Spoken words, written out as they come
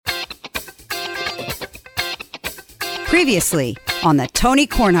Previously on the Tony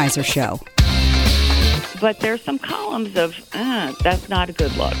Kornheiser Show. But there's some columns of, that's not a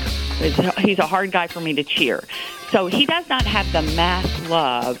good look. He's a hard guy for me to cheer. So he does not have the mass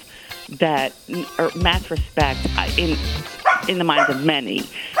love or mass respect in the minds of many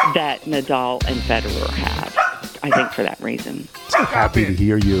that Nadal and Federer have. I think for that reason. So happy to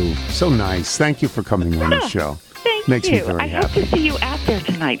hear you. So nice. Thank you for coming on the show. Thank Makes you. me very I happy. hope to see you out there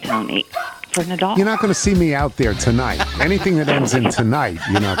tonight, Tony, for Nadal. You're not going to see me out there tonight. Anything that ends in tonight,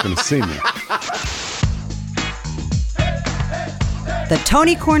 you're not going to see me. The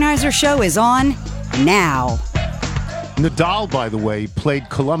Tony Kornheiser Show is on now. Nadal, by the way, played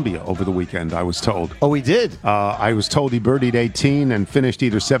Colombia over the weekend, I was told. Oh, he did? I was told he birdied 18 and finished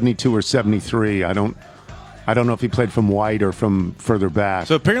either 72 or 73. I don't know if he played from wide or from further back.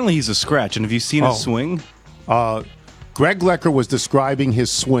 So apparently he's a scratch. And have you seen his swing? Greg Lecker was describing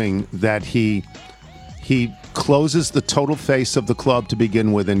his swing that he closes the total face of the club to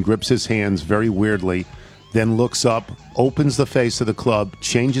begin with and grips his hands very weirdly, then looks up, opens the face of the club,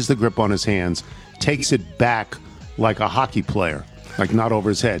 changes the grip on his hands, takes it back like a hockey player, like not over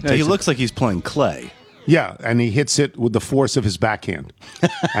his head. No, he looks like he's playing clay. Yeah, and he hits it with the force of his backhand.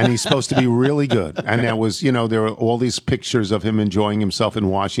 And he's supposed to be really good. And there were all these pictures of him enjoying himself in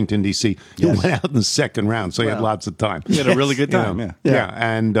Washington, D.C. He went out in the second round, so he had lots of time. He had a really good time,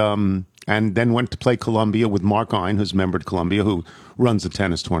 Yeah, and then went to play Columbia with Mark Ein, who's a member of Columbia, who runs the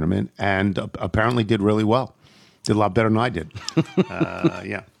tennis tournament, and apparently did really well. Did a lot better than I did.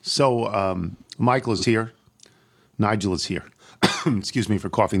 Yeah. So Michael is here. Nigel is here. Excuse me for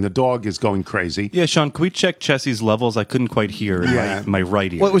coughing. The dog is going crazy. Yeah, Sean, can we check Chessie's levels? I couldn't quite hear in my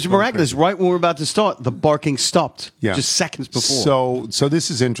right ear. Well, it was miraculous. Right when we were about to start, the barking stopped. Yeah. Just seconds before. So this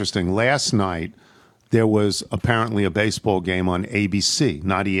is interesting. Last night, there was apparently a baseball game on ABC,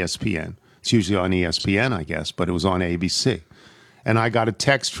 not ESPN. It's usually on ESPN, I guess, but it was on ABC. And I got a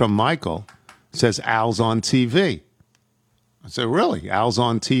text from Michael. It says, Al's on TV. I said, really? Al's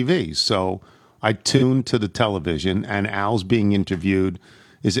on TV. So I tuned to the television, and Al's being interviewed.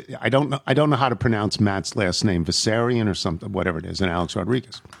 I don't know how to pronounce Matt's last name, Vissarion or something, whatever it is, and Alex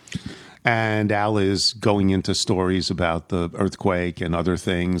Rodriguez. And Al is going into stories about the earthquake and other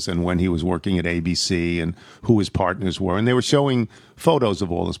things, and when he was working at ABC and who his partners were. And they were showing photos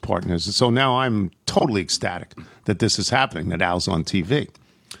of all his partners. And so now I'm totally ecstatic that this is happening, that Al's on TV.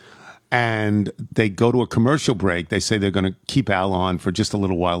 And they go to a commercial break. They say they're going to keep Al on for just a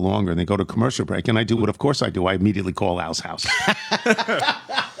little while longer. And they go to a commercial break. And I do what, of course I do. I immediately call Al's house.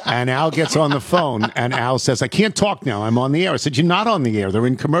 And Al gets on the phone. And Al says, I can't talk now. I'm on the air. I said, you're not on the air. They're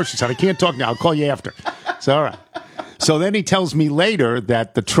in commercials. I said, I can't talk now. I'll call you after. So, all right. So then he tells me later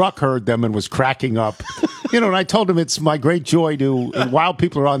that the truck heard them and was cracking up. And I told him it's my great joy to, while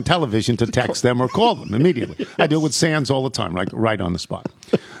people are on television, to text them or call them immediately. I do it with Sands all the time, like right on the spot.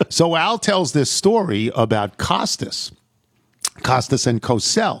 So Al tells this story about Costas and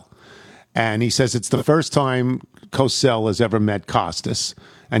Cosell. And he says it's the first time Cosell has ever met Costas.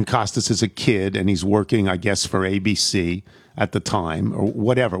 And Costas is a kid, and he's working, I guess, for ABC at the time, or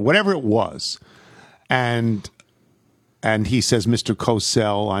whatever it was. And he says, Mr.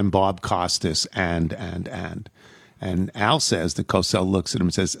 Cosell, I'm Bob Costas, and Al says that Cosell looks at him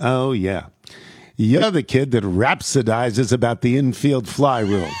and says, oh, yeah, you're the kid that rhapsodizes about the infield fly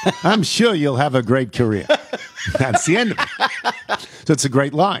rule. I'm sure you'll have a great career. That's the end of it. So it's a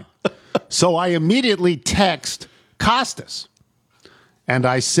great line. So I immediately text Costas. And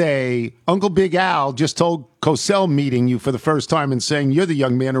I say, Uncle Big Al just told Cosell meeting you for the first time and saying you're the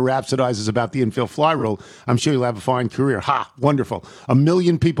young man who rhapsodizes about the infield fly rule. I'm sure you'll have a fine career. Ha, wonderful. 1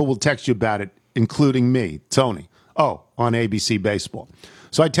 million people will text you about it, including me, Tony. Oh, on ABC Baseball.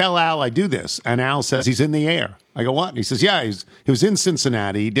 So I tell Al I do this, and Al says he's in the air. I go, what? And he says, yeah, he was in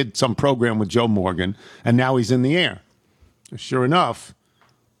Cincinnati. He did some program with Joe Morgan, and now he's in the air. Sure enough,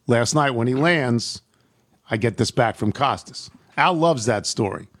 last night when he lands, I get this back from Costas. Al loves that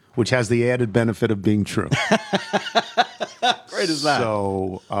story, which has the added benefit of being true. Great as that.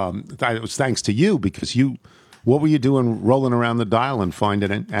 So it was thanks to you, because what were you doing rolling around the dial and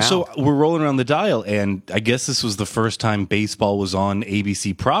finding it out? So we're rolling around the dial, and I guess this was the first time baseball was on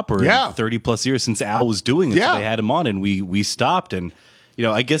ABC proper in 30 plus years since Al was doing it. Yeah. So they had him on, and we stopped. And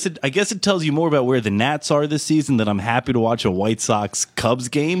I guess it tells you more about where the Nats are this season that I'm happy to watch a White Sox Cubs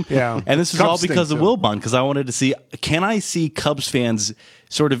game. Yeah. And this is Cubs all because of too. Wilbon, because I wanted to see, can I see Cubs fans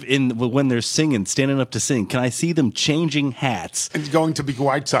sort of when they're singing, standing up to sing, can I see them changing hats? And going to be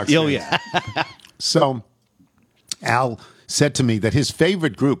White Sox. Oh, fans. yeah. So Al said to me that his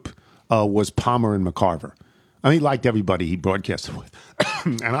favorite group was Palmer and McCarver. I mean, he liked everybody he broadcasted with.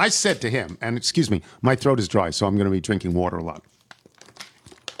 And I said to him, and excuse me, my throat is dry, so I'm going to be drinking water a lot.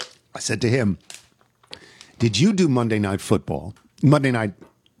 I said to him, did you do Monday Night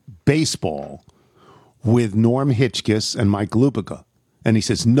Baseball with Norm Hitchkiss and Mike Lupica? And he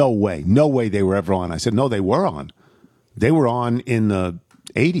says, no way they were ever on. I said, no, they were on. They were on in the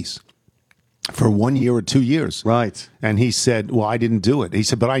 80s. For 1 year or 2 years. Right. And he said, well, I didn't do it. He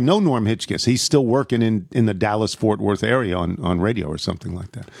said, but I know Norm Hitchkiss. He's still working in the Dallas-Fort Worth area on radio or something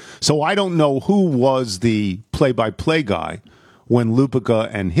like that. So I don't know who was the play-by-play guy when Lupica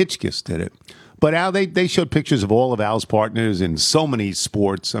and Hitchkiss did it. But Al, they showed pictures of all of Al's partners in so many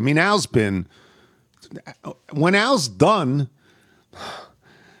sports. I mean, when Al's done...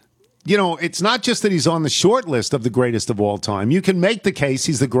 You know, it's not just that he's on the short list of the greatest of all time. You can make the case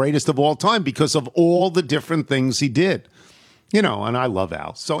he's the greatest of all time because of all the different things he did. You know, and I love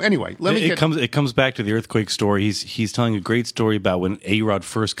Al. So anyway, it comes back to the earthquake story. He's telling a great story about when A-Rod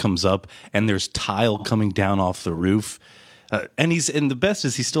first comes up and there's tile coming down off the roof. And the best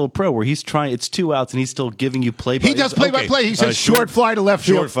is he's still a pro where he's trying. It's 2 outs and he's still giving you play. He does play by play. He says short fly to left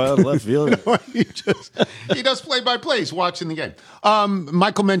field. Short fly to left field. He does play by play. He's watching the game.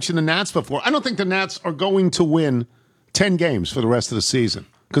 Michael mentioned the Nats before. I don't think the Nats are going to win 10 games for the rest of the season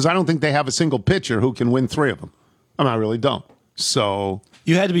because I don't think they have a single pitcher who can win 3 of them. I mean, I really don't. So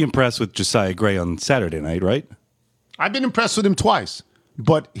you had to be impressed with Josiah Gray on Saturday night, right? I've been impressed with him twice,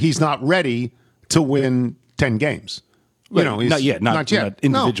 but he's not ready to win 10 games. You know, not yet, not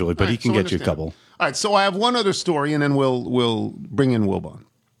individually, but he can get you a couple. All right, so I have one other story, and then we'll bring in Wilbon.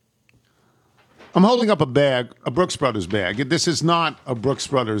 I'm holding up a bag, a Brooks Brothers bag. This is not a Brooks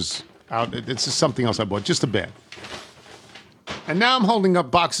Brothers out. This is something else I bought, just a bag. And now I'm holding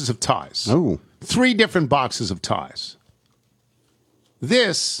up boxes of ties. Oh. 3 different boxes of ties.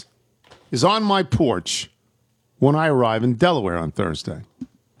 This is on my porch when I arrive in Delaware on Thursday.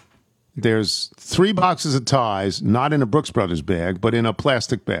 There's 3 boxes of ties, not in a Brooks Brothers bag, but in a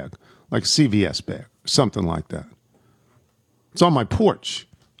plastic bag, like a CVS bag, something like that. It's on my porch.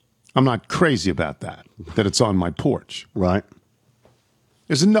 I'm not crazy about that it's on my porch. Right.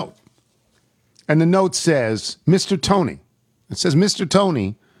 There's a note. And the note says, Mr. Tony. It says, Mr.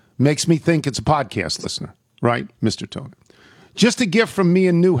 Tony makes me think it's a podcast listener. Right? Mr. Tony. Just a gift from me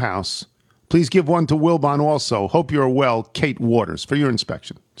in Newhouse. Please give one to Wilbon also. Hope you're well, Kate Waters, for your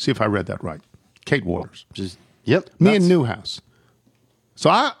inspection. See if I read that right. Kate Waters. Yep. Me in Newhouse. So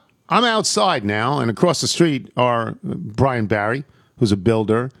I'm outside now, and across the street are Brian Barry, who's a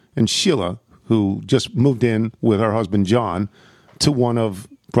builder, and Sheila, who just moved in with her husband, John, to one of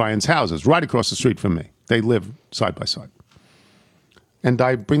Brian's houses, right across the street from me. They live side by side. And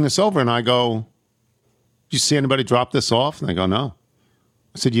I bring this over, and I go, did you see anybody drop this off? And they go, no.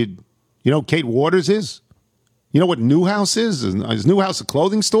 I said, You know what Kate Waters is? You know what Newhouse is? Is Newhouse a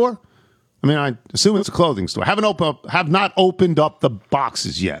clothing store? I mean, I assume it's a clothing store. Have not opened up the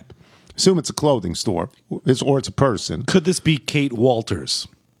boxes yet. Assume it's a clothing store, or it's a person. Could this be Kate Walters?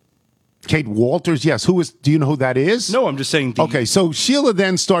 Kate Walters, yes. Who is? Do you know who that is? No, I'm just saying. Okay, so Sheila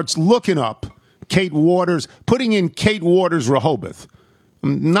then starts looking up Kate Waters, putting in Kate Waters Rehoboth.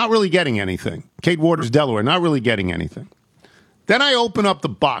 I'm not really getting anything. Kate Waters Delaware, not really getting anything. Then I open up the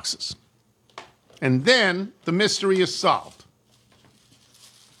boxes. And then the mystery is solved.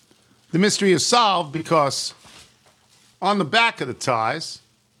 The mystery is solved because on the back of the ties,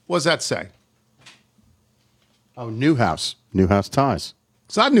 what does that say? Oh, Newhouse. Newhouse ties.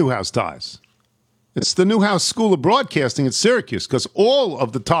 It's not Newhouse ties. It's the Newhouse School of Broadcasting at Syracuse because all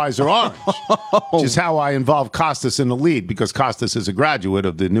of the ties are orange, which is how I involve Costas in the lead because Costas is a graduate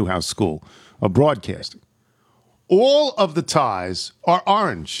of the Newhouse School of Broadcasting. All of the ties are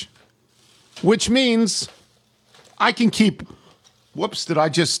orange, which means I can keep. Whoops! Did I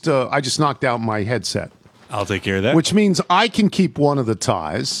just knocked out my headset? I'll take care of that. Which means I can keep one of the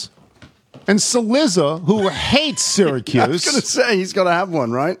ties, and Saliza, who hates Syracuse, I was going to say he's got to have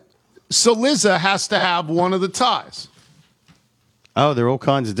one, right? Saliza has to have one of the ties. Oh, there are all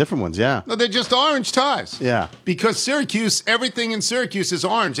kinds of different ones, yeah. No, they're just orange ties. Yeah. Because Syracuse, everything in Syracuse is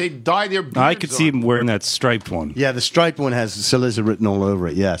orange. They dye their beards I could see him orange. wearing that striped one. Yeah, the striped one has Saliza written all over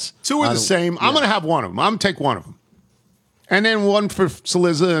it, yes. 2 are the same. I'm going to have one of them. I'm going to take one of them. And then one for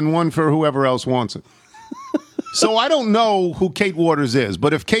Saliza and one for whoever else wants it. So I don't know who Kate Waters is,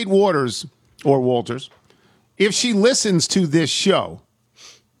 but if Kate Waters, or Walters, if she listens to this show,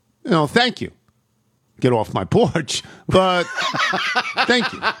 thank you. Get off my porch, but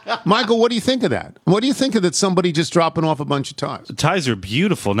thank you. Michael, what do you think of that? What do you think of that somebody just dropping off a bunch of ties? The ties are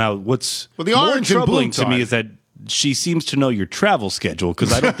beautiful. Now, what's the more orange and troubling blue to me tie. is that she seems to know your travel schedule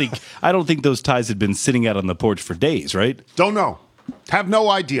because I don't think those ties had been sitting out on the porch for days, right? Don't know. Have no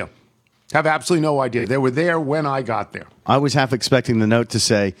idea. Have absolutely no idea. They were there when I got there. I was half expecting the note to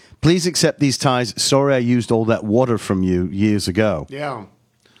say, "Please accept these ties. Sorry I used all that water from you years ago." Yeah.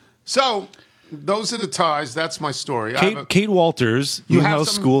 So those are the ties. That's my story. Kate Walters, You have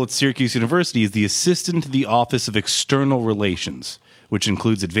Newhouse some- School at Syracuse University, is the assistant to the Office of External Relations, which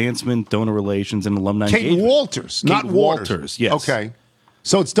includes advancement, donor relations, and alumni Kate engagement. Walters, not Kate Waters. Walters, yes. Okay.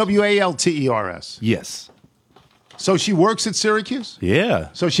 So it's Walters. Yes. So she works at Syracuse? Yeah.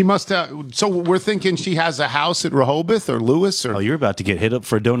 So she must have. So we're thinking she has a house at Rehoboth or Lewis or. Oh, you're about to get hit up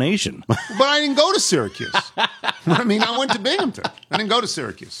for a donation. But I didn't go to Syracuse. I mean, I went to Binghamton. I didn't go to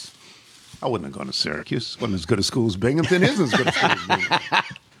Syracuse. I wouldn't have gone to Syracuse. Wasn't as good a school as Binghamton. Isn't as good a school as Binghamton.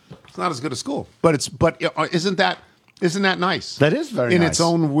 It's not as good a school. But isn't that nice? That is very in nice. its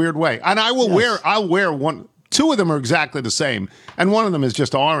own weird way. And I'll wear one. Two of them are exactly the same, and one of them is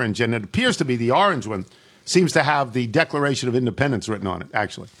just orange, and it appears to be the orange one. Seems to have the Declaration of Independence written on it,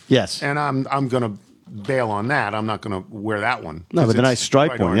 actually. Yes. And I'm going to bail on that. I'm not going to wear that one. No, but the It's nice stripe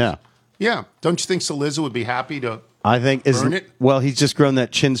bright one, orange. yeah. Yeah. Don't you think Saliza would be happy to? I think Burn it? well, he's just grown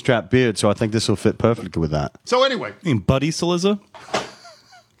that chin strap beard, so I think this will fit perfectly with that. So anyway, I mean, Buddy Saliza?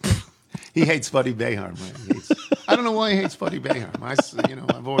 he hates Buddy Bayharm. Man. I don't know why he hates Buddy Bayharm.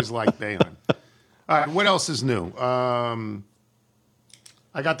 I've always liked Bayharm. All right, what else is new?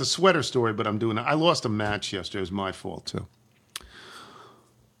 I got the sweater story, but I lost a match yesterday. It was my fault too.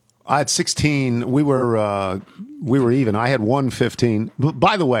 I had 16. We were even. I had 115.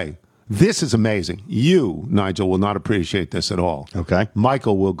 By the way, this is amazing. You, Nigel, will not appreciate this at all. Okay.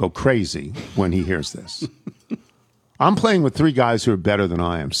 Michael will go crazy when he hears this. I'm playing with three guys who are better than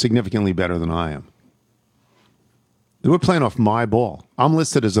I am, significantly better than I am. We're playing off my ball. I'm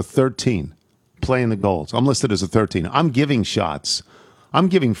listed as a 13, playing the goals. I'm listed as a 13. I'm giving shots. I'm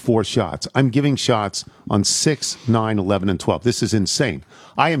giving 4 shots. I'm giving shots on 6, 9, 11, and 12. This is insane.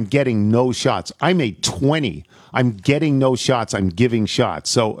 I am getting no shots. I made 20. I'm getting no shots. I'm giving shots.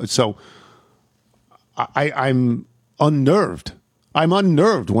 So I'm unnerved. I'm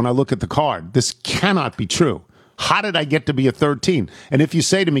unnerved when I look at the card. This cannot be true. How did I get to be a 13? And if you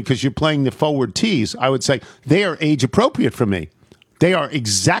say to me, because you're playing the forward tees, I would say they are age appropriate for me. They are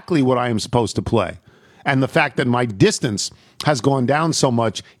exactly what I am supposed to play. And the fact that my distance has gone down so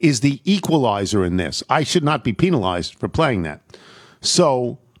much is the equalizer in this. I should not be penalized for playing that.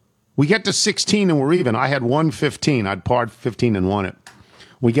 So we get to 16 and we're even. I had 115. I'd parred 15 and won it.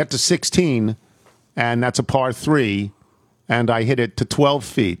 We get to 16, and that's a par 3, and I hit it to 12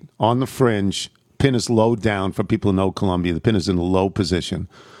 feet on the fringe. Pin is low down for people who know Columbia. The pin is in a low position.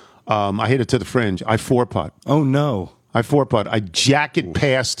 I hit it to the fringe. I 4-putt. Oh, no. I 4-putt. I jack it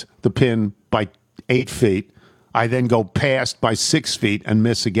past the pin by 8 feet. I then go past by 6 feet and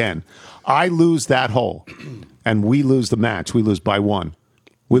miss again. I lose that hole, and we lose the match. We lose by 1.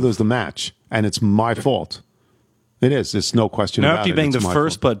 We lose the match, and it's my fault. It is. There's no question Now, about it. after you banged It's the my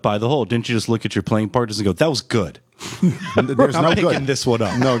first fault. putt by the hole, didn't you just look at your playing partners and go, that was good? There's I'm no picking good. this one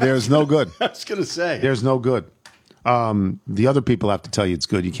up. No, there's no good. I was going to say. There's no good. The other people have to tell you it's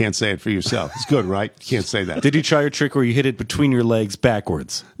good. You can't say it for yourself. It's good, right? You can't say that. Did you try your trick where you hit it between your legs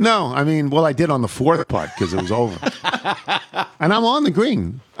backwards? No, I mean, well, I did on the 4th putt because it was over. And I'm on the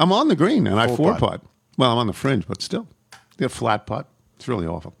green. And I 4-putt. Well, I'm on the fringe, but still. The flat putt. It's really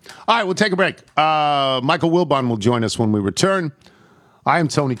awful. All right, we'll take a break. Michael Wilbon will join us when we return. I am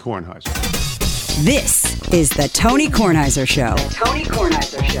Tony Kornheiser. This is the Tony Kornheiser Show. Tony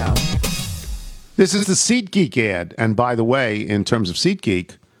Kornheiser Show. This is the SeatGeek ad. And by the way, in terms of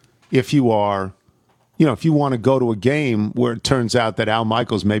SeatGeek, if you are, if you want to go to a game where it turns out that Al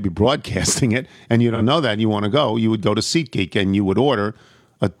Michaels may be broadcasting it and you don't know that and you want to go, you would go to SeatGeek and you would order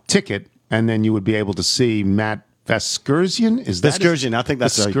a ticket and then you would be able to see Matt Vasgersian. Is that Vasgersian, I think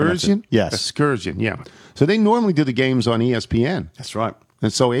that's how you pronounce it. Vasgersian? Yes. Vasgersian, yeah. So they normally do the games on ESPN. That's right.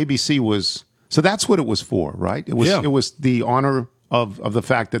 And so ABC was, so that's what it was for, right? It was, Yeah. It was the honor of the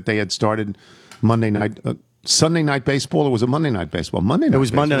fact that they had started Monday night, Sunday night baseball, or was it Monday night baseball? Monday night. It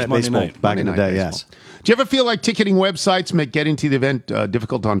was Monday baseball. Night Baseball Monday night. back in the Monday day, Night yes. Baseball. Do you ever feel like ticketing websites make getting to the event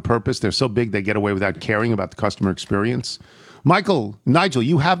difficult on purpose? They're so big they get away without caring about the customer experience. Nigel,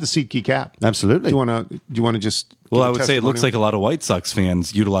 you have the SeatGeek app. Absolutely. Do you want to just? Well, give I a would say it looks like testimonial? a lot of White Sox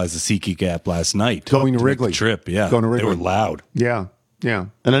fans utilized the SeatGeek app last night. Going to make Wrigley. the trip, yeah. Going to They Wrigley. were loud. Yeah.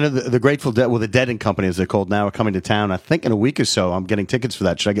 And I know the Grateful Dead, the Dead and Company, as they're called now, are coming to town. I think in a week or so, I'm getting tickets for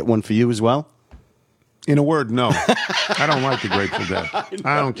that. Should I get one for you as well? In a word, no. I don't like the Grateful Dead.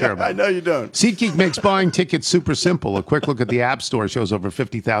 I don't care about it. I know you don't. SeatGeek makes buying tickets super simple. A quick look at the App Store shows over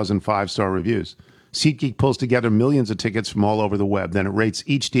 50,000 5-star reviews. SeatGeek pulls together millions of tickets from all over the web. Then it rates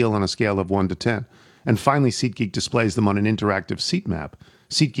each deal on a scale of 1 to 10. And finally, SeatGeek displays them on an interactive seat map.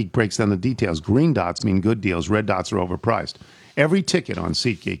 SeatGeek breaks down the details. Green dots mean good deals. Red dots are overpriced. Every ticket on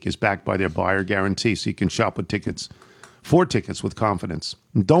SeatGeek is backed by their buyer guarantee, so you can shop with tickets with confidence.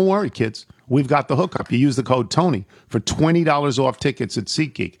 And don't worry, kids. We've got the hookup. You use the code TONY for $20 off tickets at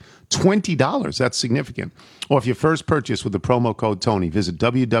SeatGeek. $20, that's significant. Or if you first purchase with the promo code TONY, visit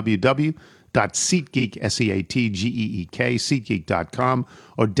www.seatgeek, S-E-A-T-G-E-E-K, SeatGeek.com,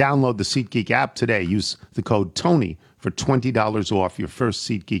 or download the SeatGeek app today. Use the code TONY for $20 off your first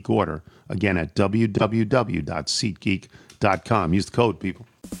SeatGeek order. Again, at www.seatgeek.com. Use the code, people.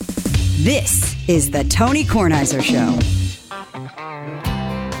 This is the Tony Kornheiser Show.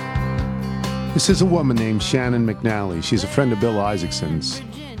 This is a woman named Shannon McNally. She's a friend of Bill Isaacson's.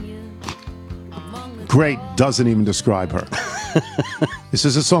 Great doesn't even describe her. This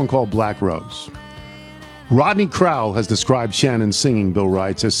is a song called Black Rose. Rodney Crowell has described Shannon's singing, Bill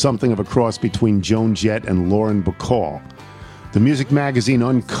writes, as something of a cross between Joan Jett and Lauren Bacall. The music magazine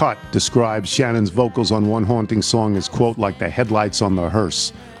Uncut describes Shannon's vocals on one haunting song as, quote, like the headlights on the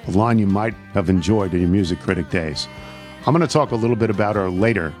hearse, a line you might have enjoyed in your music critic days. I'm going to talk a little bit about her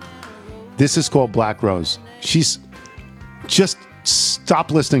later. This is called Black Rose. She's just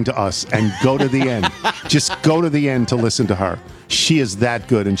stop listening to us and go to the end. Just go to the end to listen to her. She is that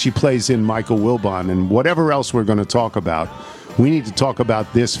good, and she plays in Michael Wilbon. And whatever else we're going to talk about, we need to talk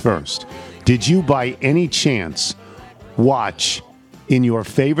about this first. Did you, by any chance, watch in your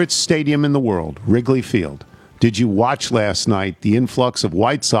favorite stadium in the world, Wrigley Field? Did you watch last night the influx of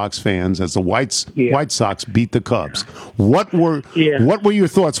White Sox fans as the White Sox beat the Cubs? What were your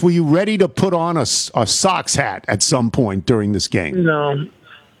thoughts? Were you ready to put on a Sox hat at some point during this game? No.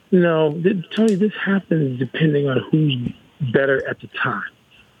 Tony, this happens depending on who's better at the time.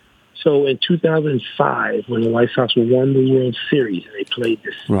 So in 2005, when the White Sox won the World Series, and they played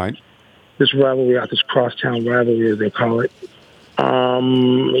this rivalry out, this crosstown rivalry, as they call it.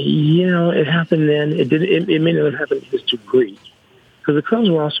 It happened then. It may not have happened to this degree, because the Cubs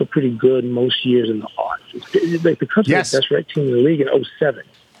were also pretty good most years in the aughts. Like the Cubs were the best red team in the league in 2007.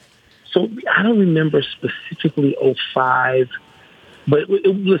 So I don't remember specifically 2005, but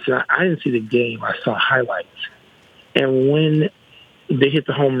listen, I didn't see the game. I saw highlights, and when they hit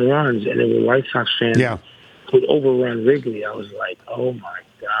the home runs, and there were White Sox fans who'd overrun Wrigley, I was like, oh my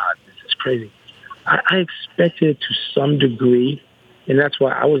God, this is crazy. I expected it to some degree, and that's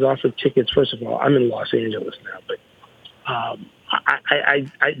why I was offered tickets. First of all, I'm in Los Angeles now, but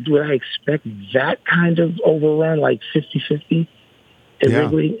would I expect that kind of overrun, like 50-50 at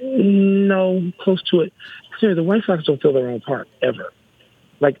Wrigley? No, close to it. Consider the White Sox don't fill their own park, ever.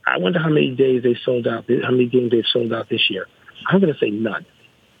 Like, I wonder how many days they sold out, how many games they've sold out this year. I'm going to say none.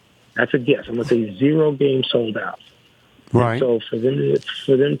 That's a guess. I'm going to say 0 games sold out. Right. So for them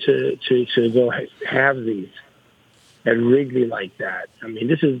to go have these at Wrigley like that, I mean,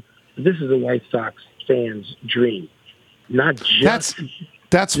 this is a White Sox fan's dream. Not just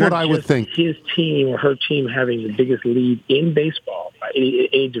that's what I would think. His team or her team having the biggest lead in baseball by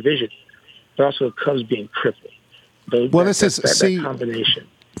any division, but also the Cubs being crippled. That combination.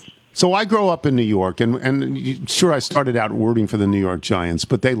 So I grew up in New York, and sure, I started out rooting for the New York Giants,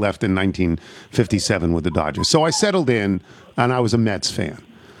 but they left in 1957 with the Dodgers. So I settled in, and I was a Mets fan.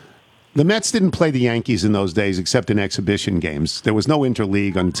 The Mets didn't play the Yankees in those days except in exhibition games. There was no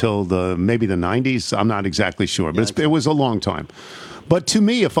interleague until maybe the 90s. I'm not exactly sure, but it was a long time. But to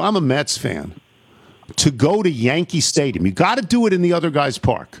me, if I'm a Mets fan, to go to Yankee Stadium, you got to do it in the other guy's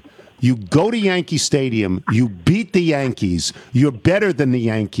park. You go to Yankee Stadium, you beat the Yankees, you're better than the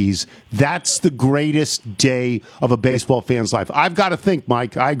Yankees. That's the greatest day of a baseball fan's life. I've got to think,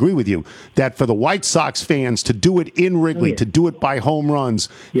 Mike, I agree with you, that for the White Sox fans to do it in Wrigley, to do it by home runs,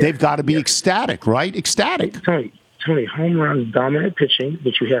 they've got to be ecstatic, right? Ecstatic. Tony, home runs, dominant pitching,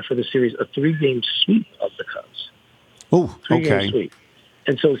 which we have for the series, a 3-game sweep of the Cubs. Oh, okay. 3-game sweep.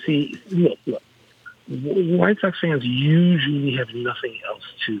 And so, see, look, White Sox fans usually have nothing else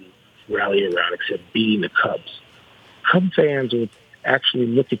to rally around except beating the Cubs. Cub fans would actually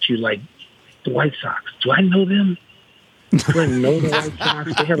look at you like, the White Sox, do I know them? Do I know the White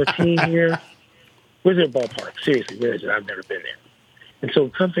Sox? They have a team here. Where's their ballpark? Seriously, where is it? I've never been there. And so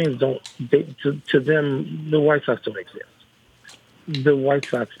Cub fans to them, the White Sox don't exist. The White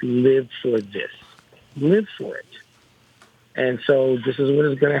Sox live for this. Live for it. And so this is what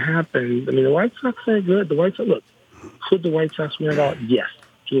is going to happen. I mean, the White Sox are good. Could the White Sox win it all? Yes.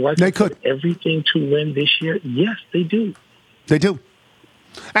 Do the White Sox have everything to win this year? Yes, they do. They do.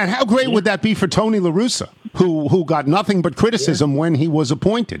 And how great would that be for Tony La Russa, who got nothing but criticism when he was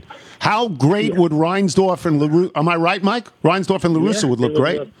appointed? How great would Reinsdorf and La Russa, am I right, Mike? Reinsdorf and La Russa would look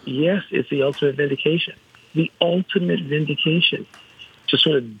great. Yes, it's the ultimate vindication. The ultimate vindication to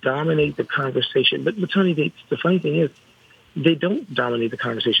sort of dominate the conversation. But Tony, the funny thing is, they don't dominate the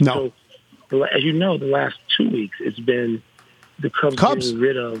conversation. No. So, as you know, the last 2 weeks, it's been the Cubs. Getting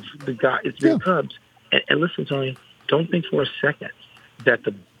rid of the guy. It's been Cubs. And listen, Tony, don't think for a second that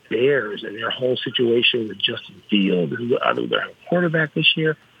the Bears and their whole situation with Justin Fields and whether they're a quarterback this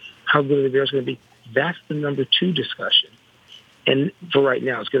year, how good are the Bears going to be? That's the number 2 discussion. And for right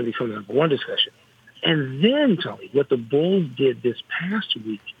now, it's going to become the number 1 discussion. And then, Tony, what the Bulls did this past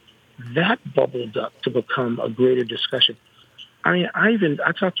week, that bubbled up to become a greater discussion. I mean,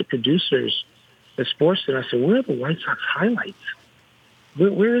 I talked to producers at SportsCenter. I said, where are the White Sox highlights?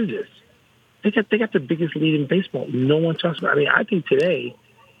 Where is this? They got the biggest lead in baseball. No one talks about it. I mean, I think today,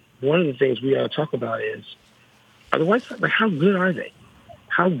 one of the things we ought to talk about is, are the White Sox, like, how good are they?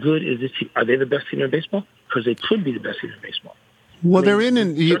 How good is this team? Are they the best team in baseball? Because they could be the best team in baseball. Well, they're in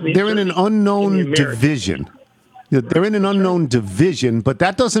an unknown division. They're in an unknown division, but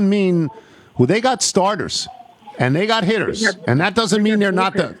that doesn't mean, well, they got starters and they got hitters, and that doesn't mean they're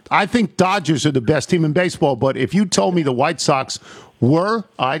not the. I think Dodgers are the best team in baseball, but if you told me the White Sox were,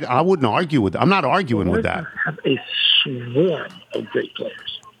 I wouldn't argue with. I'm not arguing with that. Have a swarm of great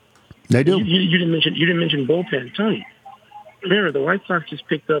players. They do. You didn't mention bullpen, Tony. Remember, the White Sox just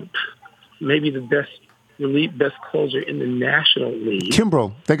picked up maybe the best closer in the National League.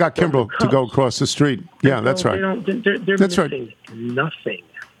 Kimbrel. They got Kimbrel to go across the street. Yeah, that's right. They're that's missing right.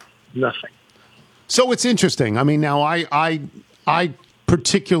 Nothing. So it's interesting. I mean, now I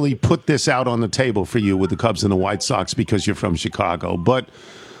particularly put this out on the table for you with the Cubs and the White Sox because you're from Chicago. But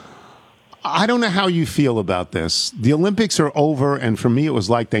I don't know how you feel about this. The Olympics are over, and for me, it was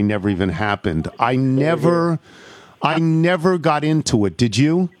like they never even happened. I never got into it. Did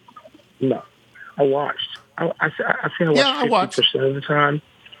you? No. I watched. I watched 50% of the time.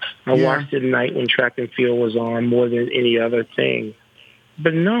 I watched it at night when track and field was on more than any other thing.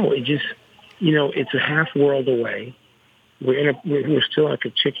 But no, it just, it's a half world away. We're still in a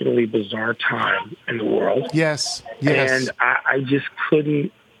particularly bizarre time in the world. Yes. And I just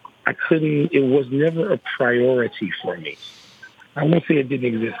couldn't, it was never a priority for me. I won't say it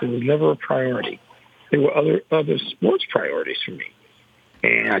didn't exist. It was never a priority. There were other sports priorities for me.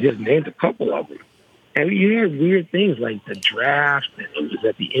 And I just named a couple of them. And you had weird things like the draft, and it was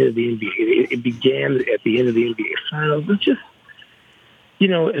at the end of the NBA. It began at the end of the NBA Finals. It's just,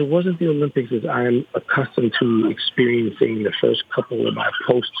 it wasn't the Olympics as I'm accustomed to experiencing the first couple of my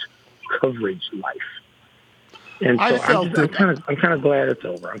post-coverage life. And so I'm kind of glad it's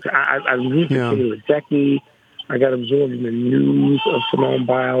over. I root for Katie Ledecky. I got absorbed in the news of Simone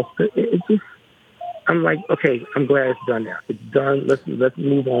Biles. It's just, I'm like, okay, I'm glad it's done now. It's done. Let's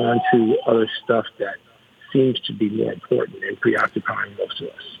move on to other stuff that seems to be more important and preoccupying most of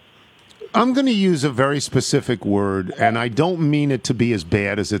us. I'm going to use a very specific word, and I don't mean it to be as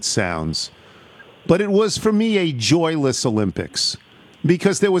bad as it sounds, but it was for me a joyless Olympics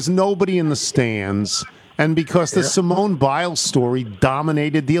because there was nobody in the stands. And because the Simone Biles story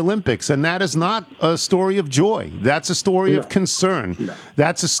dominated the Olympics. And that is not a story of joy. That's a story of concern. No.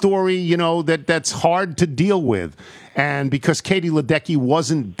 That's a story, that's hard to deal with. And because Katie Ledecky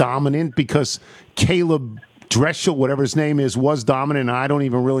wasn't dominant, because Caleb Dressel, whatever his name is, was dominant, and I don't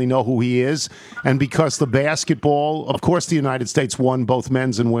even really know who he is. And because the basketball, of course, the United States won both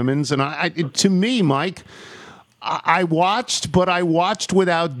men's and women's. And to me, Mike, I watched, but I watched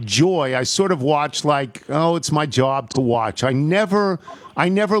without joy. I sort of watched like, oh, it's my job to watch. I never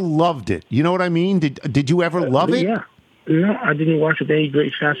loved it. You know what I mean? Did you ever love it? Yeah. No, I didn't watch with any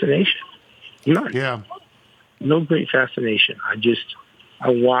great fascination. None. Yeah. No great fascination. I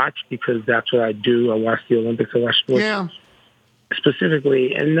watch because that's what I do. I watch the Olympics. I watch sports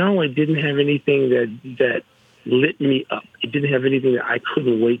specifically. And no, it didn't have anything that lit me up. It didn't have anything that I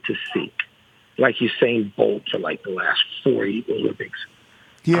couldn't wait to see. Like Usain Bolt for like the last 4 Olympics.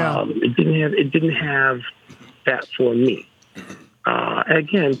 Yeah. It didn't have that for me.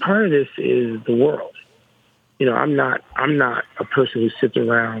 Again, part of this is the world. I'm not a person who sits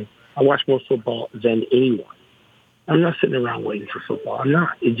around. I watch more football than anyone. I'm not sitting around waiting for football. I'm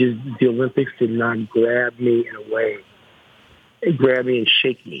not. The Olympics did not grab me in a way. It grabbed me and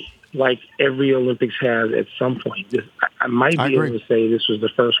shake me like every Olympics has at some point. I might be able to say this was the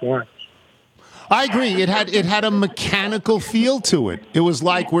first one. I agree. It had a mechanical feel to it. It was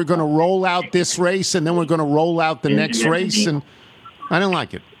like we're going to roll out this race and then we're going to roll out the next race, and I didn't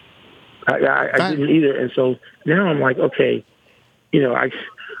like it. I didn't either. And so now I'm like, okay,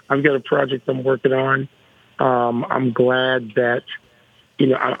 I've got a project I'm working on. I'm glad that,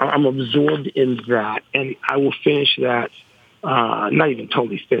 I'm absorbed in that, and I will finish that. Not even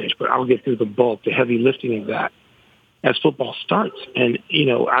totally finished, but I'll get through the heavy lifting of that as football starts. And,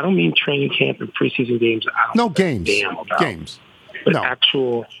 I don't mean training camp and preseason games. I don't games. Damn about. Games. But No.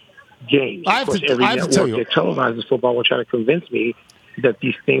 actual games. I have of course, to every tell network you. that televises football will try to convince me that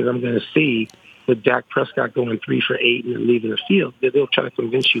these things I'm going to see with Dak Prescott going 3 for 8 and then leaving the field, that they'll try to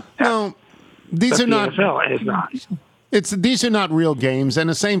convince you that No, these that's are the not. NFL, and it's not. These are not real games. And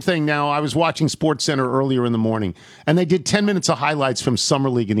the same thing now, I was watching SportsCenter earlier in the morning, and they did 10 minutes of highlights from Summer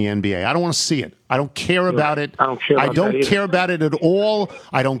League in the NBA. I don't want to see it. I don't care about it. I don't care about that either. care about it at all.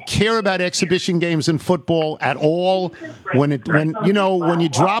 I don't care about exhibition games in football at all. When you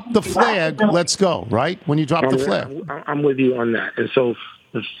drop the flag, let's go, right? When you drop the flag. I'm with you on that. And so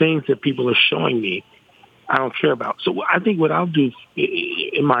the things that people are showing me, I don't care about. So I think what I'll do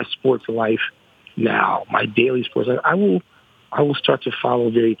in my sports life now, my daily sports life, I will start to follow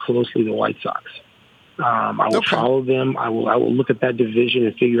very closely the White Sox. I will follow them. I will look at that division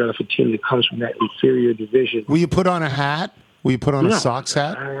and figure out if a team that comes from that inferior division. Will you put on a hat? Will you put on a Sox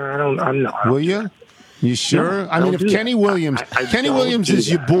hat? I don't know. Will you? You sure? No, I mean, if Kenny Williams, Kenny Williams is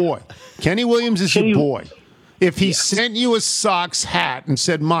your boy. Kenny Williams is your boy. If he sent you a Sox hat and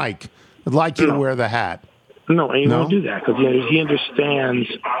said, Mike, I'd like you to wear the hat. No, and he won't do that because he understands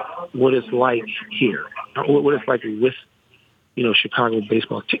what it's like here, what it's like with, Chicago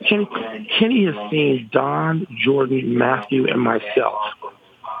baseball. Kenny has seen Don, Jordan, Matthew, and myself.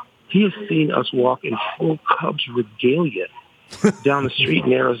 He has seen us walk in full Cubs regalia down the street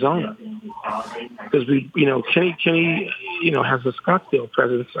in Arizona because Kenny, has a Scottsdale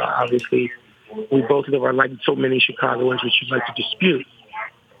presence. Obviously, we both live our life. So many Chicagoans, which you'd like to dispute.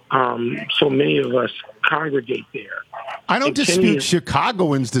 So many of us congregate there. I don't dispute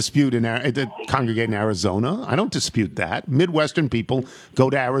Chicagoans congregate in Arizona. I don't dispute that. Midwestern people go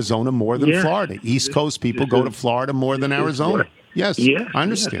to Arizona more than Florida. East Coast people go to Florida more than Arizona. Yes, I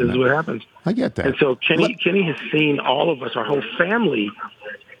understand this is what happens. I get that. And so Kenny has seen all of us, our whole family,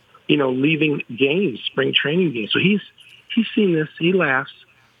 leaving games, spring training games. So he's seen this. He laughs,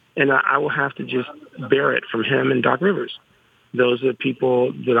 and I will have to just bear it from him and Doc Rivers. Those are the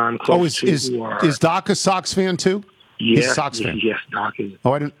people that I'm close to. Is Doc a Sox fan too? Yes, he's a Sox fan. Yes, Doc is.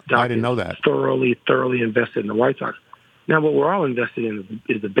 Oh, I didn't know that. Thoroughly invested in the White Sox. Now, what we're all invested in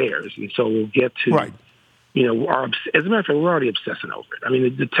is the Bears, and so we'll get to right. As a matter of fact, we're already obsessing over it. I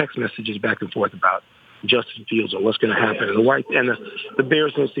mean, the text messages back and forth about Justin Fields or what's going to happen. And the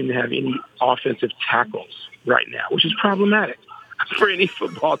Bears don't seem to have any offensive tackles right now, which is problematic for any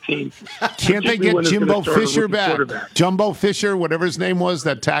football team. Can't they get Jimbo Fisher back? Jumbo Fisher, whatever his name was,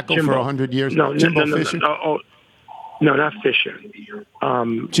 that tackle for 100 years. No, Jimbo Fisher. No, not Fisher.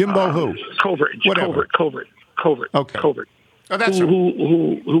 Jimbo who? Covert. Whatever. Covert. Okay. Covert. Oh, that's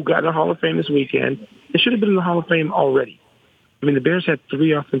who got in the Hall of Fame this weekend. It should have been in the Hall of Fame already. I mean, the Bears had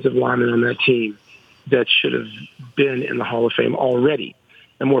 3 offensive linemen on that team that should have been in the Hall of Fame already.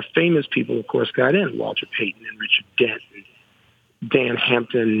 The more famous people, of course, got in. Walter Payton and Richard Dent and Dan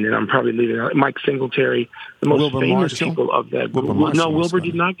Hampton, and I'm probably leaving out Mike Singletary, the most Wilbur famous Marshall? people of that group. Wilbur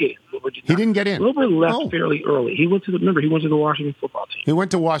did not get in. He didn't get in. Wilbur left fairly early. He went to the Washington football team. He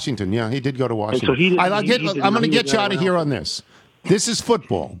went to Washington. Yeah, he did go to Washington. So I'm going to get you out of here on this. This is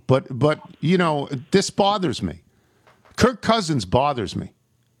football, but this bothers me. Kirk Cousins bothers me.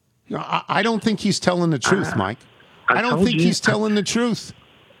 I don't think he's telling the truth, Mike. I don't think he's telling the truth.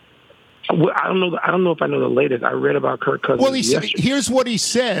 Well, I don't know if I know the latest. I read about Kirk Cousins. Well, here's what he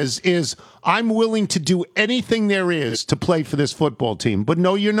says: "Is I'm willing to do anything there is to play for this football team." But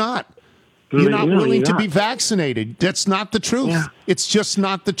no, you're not. You're not willing to be vaccinated. That's not the truth. Yeah. It's just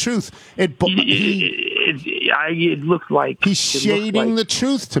not the truth. It looks like he's shading the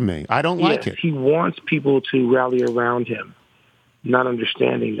truth to me. I don't like it. He wants people to rally around him, not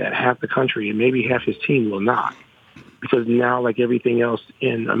understanding that half the country and maybe half his team will not. Because now, like everything else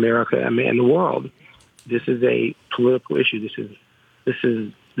in America and the world, this is a political issue. This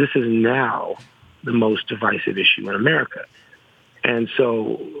is now the most divisive issue in America. And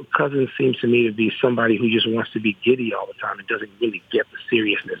so Cousins seems to me to be somebody who just wants to be giddy all the time and doesn't really get the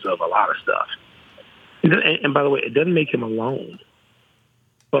seriousness of a lot of stuff. And by the way, it doesn't make him alone.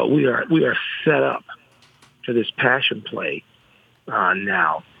 But we are set up for this passion play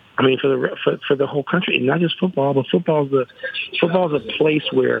now. I mean, for the whole country, and not just football, but football's a place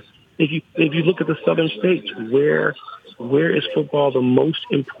where if you look at the southern states, where is football the most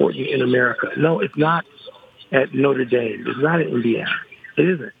important in America? No, it's not at Notre Dame. It's not at Indiana. It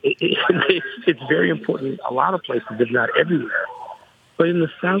isn't. It's very important in a lot of places, if not everywhere. But in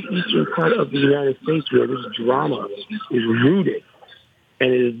the southeastern part of the United States, where this drama is rooted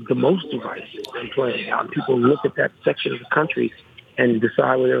and is the most divisive and playing out, people look at that section of the country and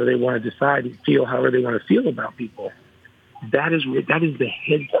decide whatever they want to decide and feel however they want to feel about people. That is the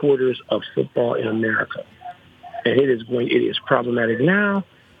headquarters of football in America, and it is problematic now,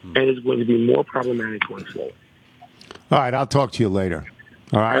 and it's going to be more problematic going forward. All right, I'll talk to you later.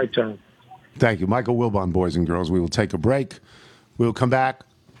 All right? All right, Tom. Thank you. Michael Wilbon, boys and girls. We will take a break. We will come back,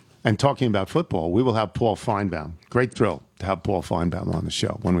 and talking about football, we will have Paul Feinbaum. Great thrill to have Paul Feinbaum on the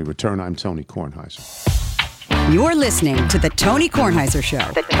show. When we return, I'm Tony Kornheiser. You're listening to The Tony Kornheiser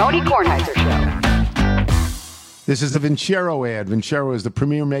Show. The Tony Kornheiser Show. This is the Vincero ad. Vincero is the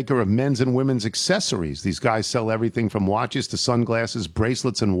premier maker of men's and women's accessories. These guys sell everything from watches to sunglasses,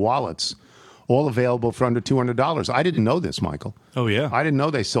 bracelets, and wallets, all available for under $200. I didn't know this, Michael. Oh, yeah. I didn't know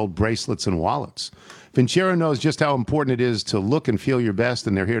they sold bracelets and wallets. Vincero knows just how important it is to look and feel your best,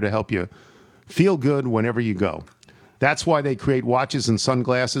 and they're here to help you feel good whenever you go. That's why they create watches and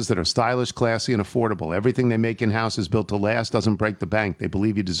sunglasses that are stylish, classy, and affordable. Everything they make in-house is built to last, doesn't break the bank. They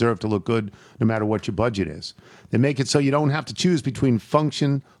believe you deserve to look good no matter what your budget is. They make it so you don't have to choose between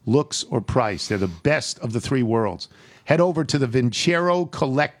function, looks, or price. They're the best of the three worlds. Head over to the Vincero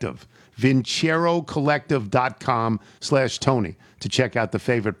Collective, vincerocollective.com/Tony to check out the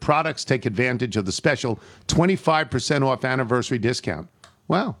favorite products. Take advantage of the special 25% off anniversary discount.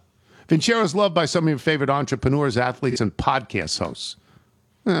 Wow. Vincero is loved by some of your favorite entrepreneurs, athletes, and podcast hosts.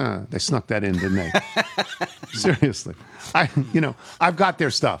 They snuck that in, didn't they? Seriously. I've got their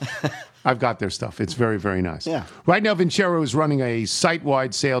stuff. It's very, very nice. Yeah. Right now, Vincero is running a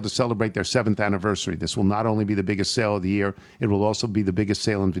site-wide sale to celebrate their 7th anniversary. This will not only be the biggest sale of the year, it will also be the biggest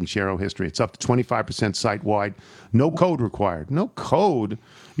sale in Vincero history. It's up to 25% site-wide. No code required. No code?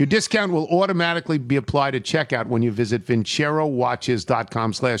 Your discount will automatically be applied at checkout when you visit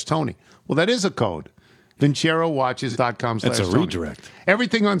vincerowatches.com/Tony. Well, that is a code. vincerowatches.com/Tony. That's a redirect.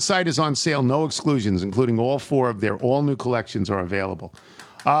 Everything on site is on sale, no exclusions, including all 4 of their all-new collections are available.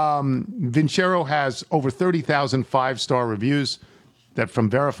 Vincero has over 30,000 5-star reviews that from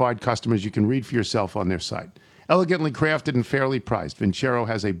verified customers you can read for yourself on their site. Elegantly crafted and fairly priced, Vincero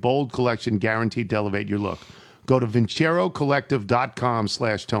has a bold collection guaranteed to elevate your look. Go to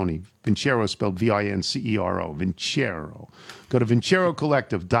vincerocollective.com/Tony. Vincero spelled Vincero. Vincero. Go to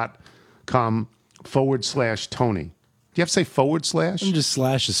vincerocollective.com/Tony. Do you have to say /? Just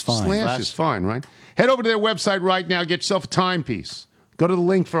slash is fine. Slash is fine, right? Head over to their website right now. Get yourself a timepiece. Go to the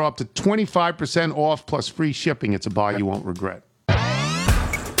link for up to 25% off plus free shipping. It's a buy you won't regret.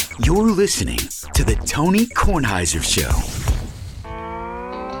 You're listening to The Tony Kornheiser Show.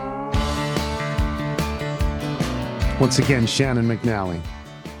 Once again, Shannon McNally.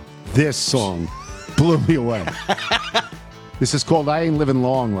 This song blew me away. This is called I Ain't Living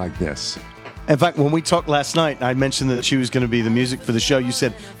Long Like This. In fact, when we talked last night, I mentioned that she was going to be the music for the show. You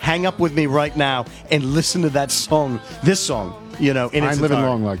said, hang up with me right now and listen to that song, this song, in its I'm living entirety.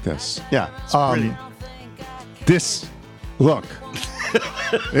 long like this. Yeah, it's brilliant. Look,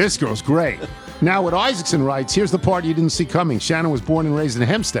 this girl's great. Now, what Isaacson writes, here's the part you didn't see coming. Shannon was born and raised in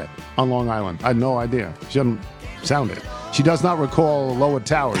Hempstead on Long Island. I had no idea. She doesn't sound it. She does not recall Lower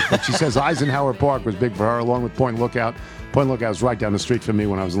Towers, but she says Eisenhower Park was big for her, along with Point Lookout. Point Lookout was right down the street from me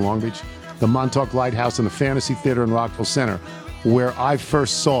when I was in Long Beach. The Montauk Lighthouse and the Fantasy Theater in Rockville Center, where I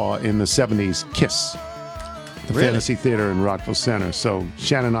first saw in the 70s Kiss. The Fantasy Theater in Rockville Center. So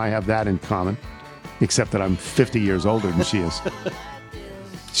Shannon and I have that in common, except that I'm 50 years older than she is.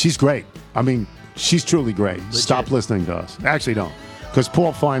 She's great. I mean, she's truly great. Legit. Stop listening to us. Actually, don't. Because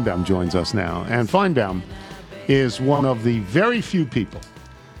Paul Feinbaum joins us now. And Feinbaum is one of the very few people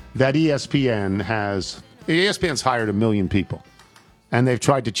that ESPN has. ESPN's hired 1 million people. And they've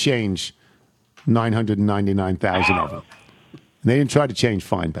tried to change 999,000 of them. And they didn't try to change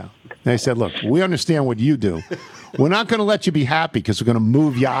Feinbaum. They said, look, we understand what you do. We're not going to let you be happy because we're going to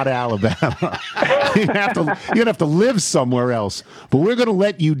move you out of Alabama. You're going to have to live somewhere else. But we're going to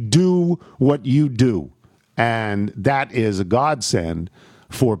let you do what you do. And that is a godsend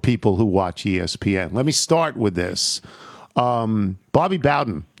for people who watch ESPN. Let me start with this. Bobby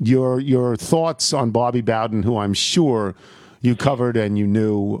Bowden, your thoughts on Bobby Bowden, who I'm sure you covered and you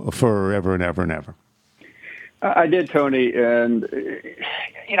knew forever and ever and ever. I did, Tony. And,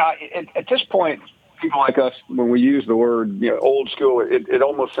 at this point, people like us, when we use the word, old school, it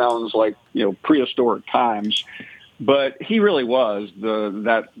almost sounds like, prehistoric times. But he really was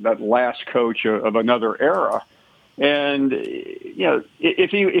that last coach of another era. And,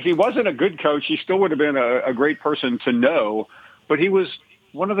 if he wasn't a good coach, he still would have been a great person to know. But he was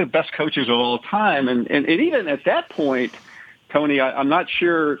one of the best coaches of all time. And even at that point, Tony, I'm not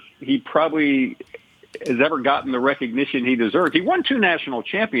sure he probably has ever gotten the recognition he deserved. He won 2 national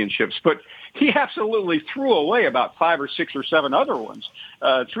championships, but he absolutely threw away about 5 or 6 or 7 other ones.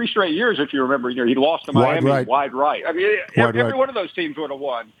 3 straight years, if you remember, he lost to Miami wide right. I mean, every one of those teams would have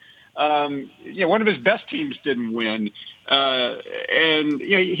won. One of his best teams didn't win. I'd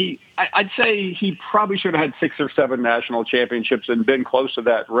say he probably should have had 6 or 7 national championships and been close to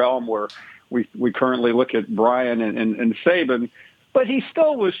that realm where we currently look at Brian and Saban. But he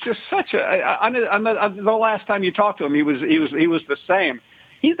still was just such the last time you talked to him, he was the same.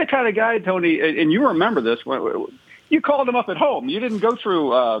 He's the kind of guy, Tony, and you remember this, you called him up at home. You didn't go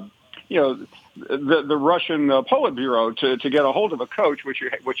through, the Russian Politburo to get a hold of a coach, which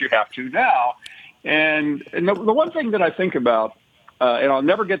you have to now. And the one thing that I think about, and I'll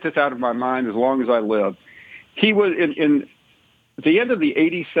never get this out of my mind as long as I live, he was in the end of the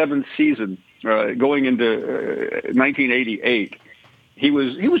 87 season, going into 1988. He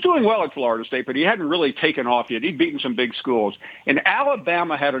was doing well at Florida State, but he hadn't really taken off yet. He'd beaten some big schools, and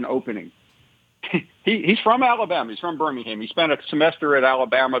Alabama had an opening. He's from Alabama. He's from Birmingham. He spent a semester at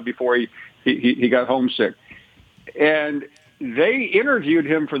Alabama before he got homesick, and they interviewed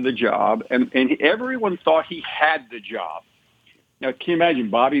him for the job, and everyone thought he had the job. Now, can you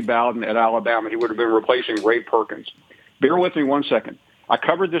imagine Bobby Bowden at Alabama? He would have been replacing Ray Perkins. Bear with me 1 second. I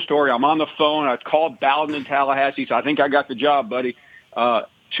covered this story. I'm on the phone. I called Bowden in Tallahassee. So I think I got the job, buddy.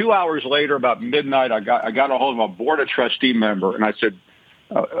 2 hours later, about midnight, I got a hold of a board of trustee member, and I said,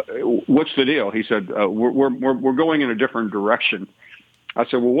 "What's the deal?" He said, "We're going in a different direction." I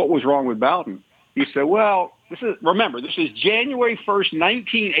said, "Well, what was wrong with Bowden?" He said, "Well, this is January 1st,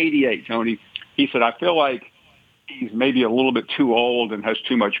 1988, Tony." He said, "I feel like he's maybe a little bit too old and has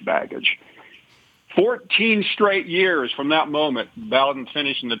too much baggage." 14 straight years from that moment, Bowden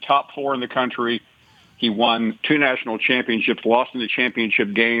finished in the top 4 in the country. He won 2 national championships, lost in the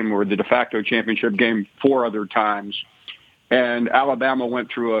championship game or the de facto championship game 4 other times. And Alabama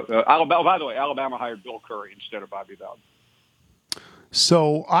went through by the way, Alabama hired Bill Curry instead of Bobby Bowden.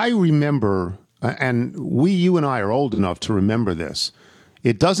 So I remember, and you and I are old enough to remember this.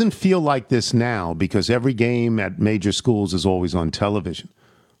 It doesn't feel like this now because every game at major schools is always on television.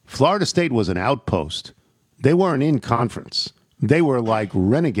 Florida State was an outpost. They weren't in conference. They were like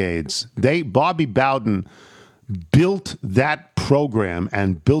renegades. Bobby Bowden built that program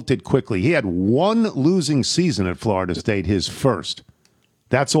and built it quickly. He had 1 losing season at Florida State, his first.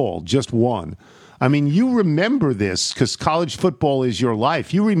 That's all, just 1. I mean, you remember this because college football is your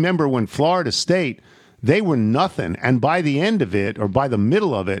life. You remember when Florida State, they were nothing. And by the end of it, or by the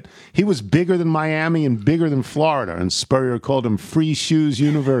middle of it, he was bigger than Miami and bigger than Florida. And Spurrier called him Free Shoes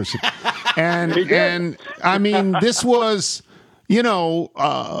University. and I mean, this was,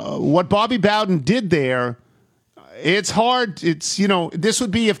 what Bobby Bowden did there. It's hard. This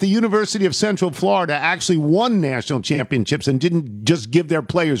would be if the University of Central Florida actually won national championships and didn't just give their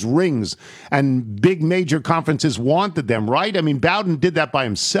players rings and big major conferences wanted them, right? I mean, Bowden did that by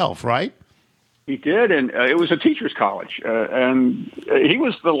himself, right? He did, and it was a teacher's college, and he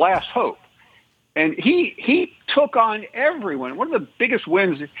was the last hope. And he took on everyone. One of the biggest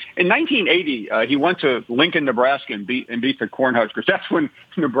wins in 1980, he went to Lincoln, Nebraska, and beat the Cornhuskers. That's when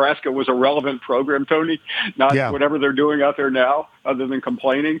Nebraska was a relevant program, Tony, not whatever they're doing out there now, other than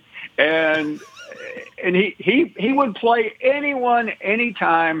complaining. And he would play anyone,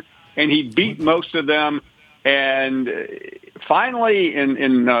 anytime, and he beat most of them. And finally, in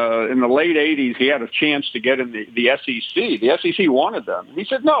the late 80s, he had a chance to get in the SEC. The SEC wanted them. He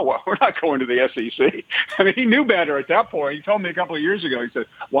said, "No, we're not going to the SEC." I mean, he knew better at that point. He told me a couple of years ago, he said,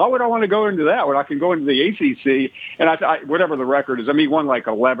 "Why would I want to go into that when I can go into the ACC?" And whatever the record is, I mean, he won like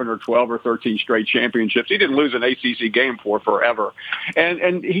 11 or 12 or 13 straight championships. He didn't lose an ACC game for forever.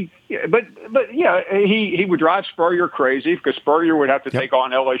 And he would drive Spurrier crazy because Spurrier would have to take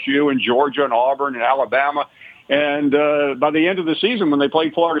on LSU and Georgia and Auburn and Alabama. And by the end of the season, when they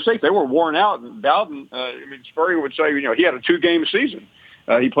played Florida State, they were worn out. And Bowden, Spurrier would say, he had a 2-game season.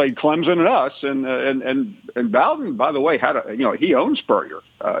 He played Clemson and us, and Bowden, by the way, he owned Spurrier.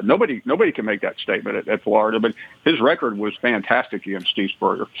 Nobody can make that statement at Florida, but his record was fantastic against Steve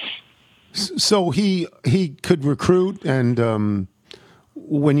Spurrier. So he could recruit, and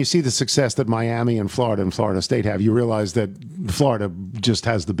when you see the success that Miami and Florida State have, you realize that Florida just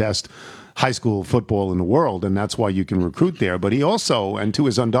has the best high school football in the world, and that's why you can recruit there. But he also, and to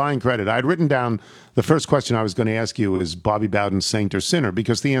his undying credit, I'd written down the first question I was going to ask you is Bobby Bowden saint or sinner,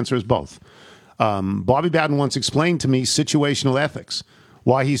 because the answer is both. Bobby Bowden once explained to me situational ethics,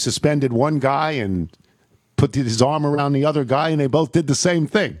 why he suspended one guy and put his arm around the other guy, and they both did the same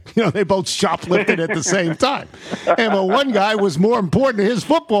thing. They both shoplifted at the same time. And one guy was more important to his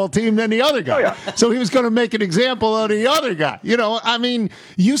football team than the other guy. Oh, yeah. So he was going to make an example of the other guy.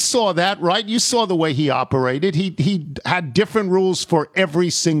 You saw that, right? You saw the way he operated. He had different rules for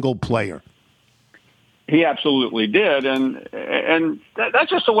every single player. He absolutely did, and that's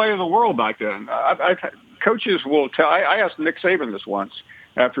just the way of the world back then. Coaches will tell. I asked Nick Saban this once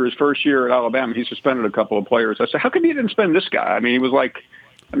after his first year at Alabama. He suspended a couple of players. I said, "How come you didn't spend this guy?" He was like,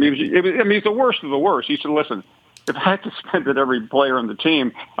 he's the worst of the worst. He said, "Listen, if I had to spend it every player on the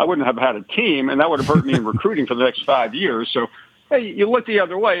team, I wouldn't have had a team, and that would have hurt me in recruiting for the next 5 years." So, hey, you look the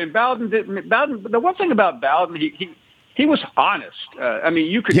other way. And Bowden didn't. Bowden. The one thing about Bowden, he was honest.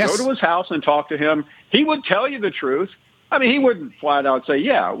 You could go to his house and talk to him. He would tell you the truth. He wouldn't flat out say,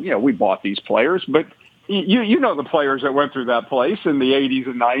 "Yeah, we bought these players," but you know the players that went through that place in the 80s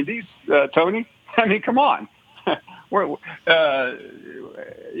and 90s, Tony. Come on.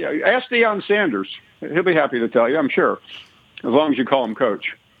 Ask Deion Sanders. He'll be happy to tell you, I'm sure, as long as you call him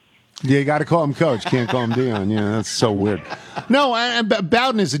Coach. Yeah, you got to call him Coach. Can't call him Deion. Yeah, that's so weird. No,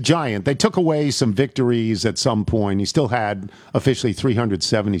 Bowden is a giant. They took away some victories at some point. He still had officially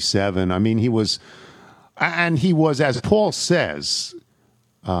 377. He was, as Paul says,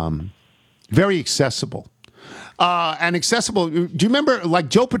 very accessible. And accessible. Do you remember, like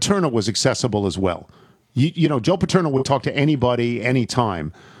Joe Paterno was accessible as well? Joe Paterno would talk to anybody,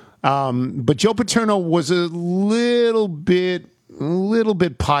 anytime. But Joe Paterno was a little bit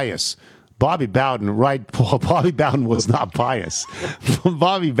pious. Bobby Bowden, right, Paul? Bobby Bowden was not pious.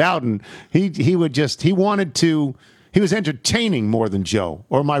 Bobby Bowden, he was entertaining more than Joe.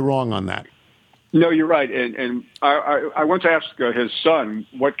 Or am I wrong on that? No, you're right. And I once asked his son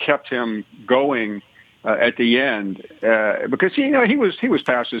what kept him going at the end, because he was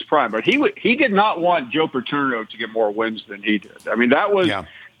past his prime, but he did not want Joe Paterno to get more wins than he did. That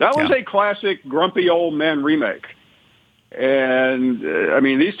was a classic grumpy old men remake. And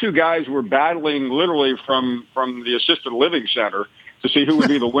these two guys were battling literally from the assisted living center to see who would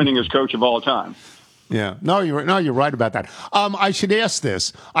be the winningest coach of all time. Yeah, you're right about that. I should ask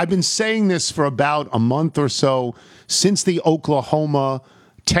this. I've been saying this for about a month or so since the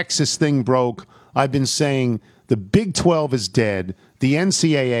Oklahoma-Texas thing broke. I've been saying the Big 12 is dead. The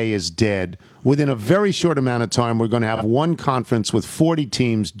NCAA is dead. Within a very short amount of time, we're going to have one conference with 40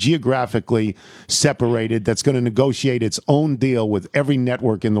 teams geographically separated that's going to negotiate its own deal with every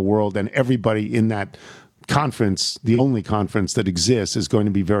network in the world, and everybody in that conference, the only conference that exists, is going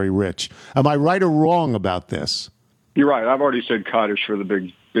to be very rich. Am I right or wrong about this? You're right. I've already said cottage for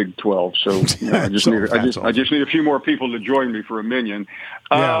the Big 12, so I just need a few more people to join me for a minion.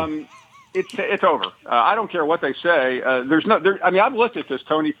 Yeah. It's over. I don't care what they say. I've looked at this,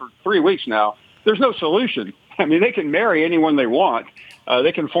 Tony, for 3 weeks now. There's no solution. They can marry anyone they want.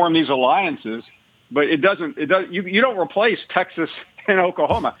 They can form these alliances, but it doesn't. You don't replace Texas and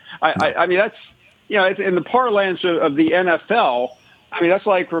Oklahoma. That's it's in the parlance of the NFL. That's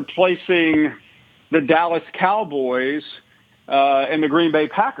like replacing the Dallas Cowboys and the Green Bay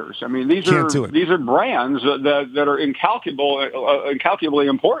Packers. These are brands that are incalculably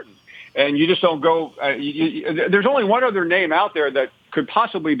important. And you just don't go. There's only one other name out there that could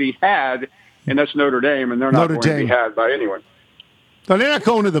possibly be had, and that's Notre Dame, and they're not going to be had by anyone. No, they're not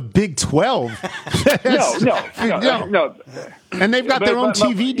going to the Big 12. No. And they've got their own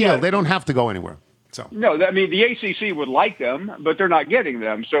TV deal. They don't have to go anywhere. So no, the ACC would like them, but they're not getting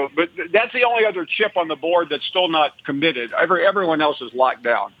them. So, but that's the only other chip on the board that's still not committed. Everyone else is locked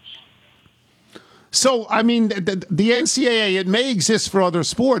down. So, the NCAA, it may exist for other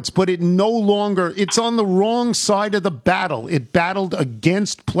sports, but it's on the wrong side of the battle. It battled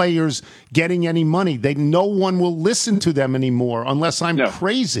against players getting any money. No one will listen to them anymore unless I'm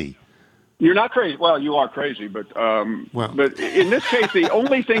crazy. You're not crazy. Well, you are crazy, but in this case, the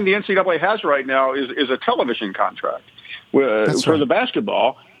only thing the NCAA has right now is a television contract for the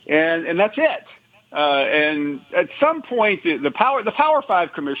basketball, and that's it. And at some point, the Power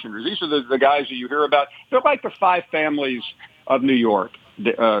Five commissioners, these are the guys that you hear about. They're like the five families of New York,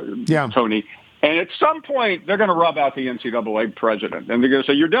 Tony. And at some point, they're going to rub out the NCAA president, and they're going to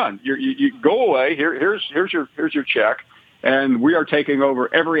say, "You're done. You go away. Here's your check, and we are taking over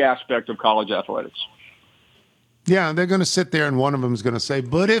every aspect of college athletics." Yeah, they're going to sit there, and one of them is going to say,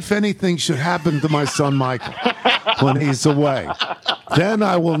 "But if anything should happen to my son Michael when he's away, then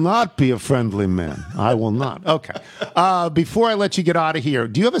I will not be a friendly man. I will not." Okay. Before I let you get out of here,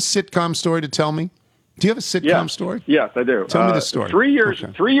 do you have a sitcom story to tell me? Do you have a sitcom story? Yes, I do. Tell me the story. 3 years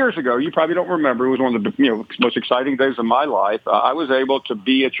ago, you probably don't remember. It was one of the most exciting days of my life. I was able to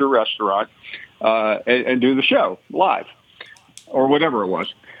be at your restaurant and do the show live or whatever it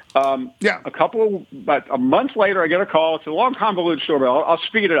was. About a month later, I get a call. It's a long, convoluted story, but I'll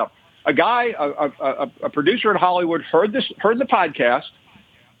speed it up. A guy, a producer in Hollywood, heard the podcast.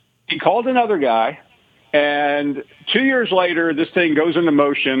 He called another guy, and 2 years later, this thing goes into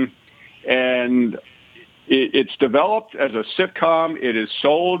motion, and it's developed as a sitcom. It is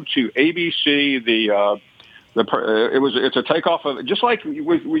sold to ABC. It's a takeoff of, just like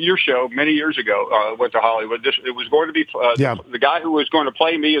with your show many years ago, went to Hollywood. It was going to be the guy who was going to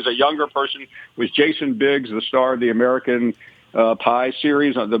play me as a younger person was Jason Biggs, the star of the American Pie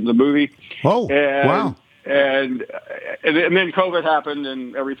series, the movie. Oh, wow! And then COVID happened,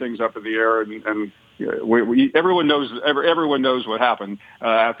 and everything's up in the air, and everyone knows what happened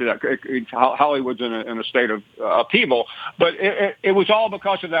after that. Hollywood's in a state of upheaval, but it was all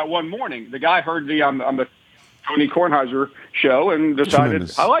because of that one morning. The guy heard on the Tony Kornheiser show and decided,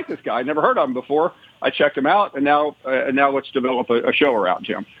 tremendous. I like this guy. I never heard of him before. I checked him out, and now let's develop a show around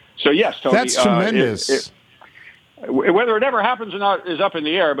him. So yes, Tony, that's tremendous. Whether it ever happens or not is up in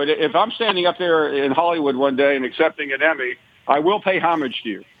the air. But if I'm standing up there in Hollywood one day and accepting an Emmy, I will pay homage to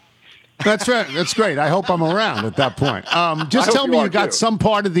you. That's right. That's great. I hope I'm around at that point. Just tell me you got some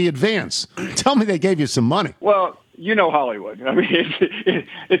part of the advance. Tell me they gave you some money. Well, you know Hollywood. I mean,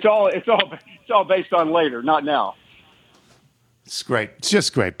 it's all based on later, not now. It's great. It's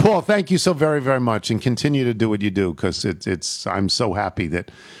just great. Paul, thank you so very, very much, and continue to do what you do, because I'm so happy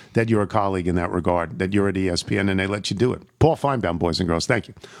that you're a colleague in that regard, that you're at ESPN and they let you do it. Paul Feinbaum, boys and girls, thank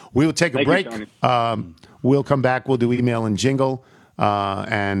you. We will take a break. We'll come back. We'll do email and jingle,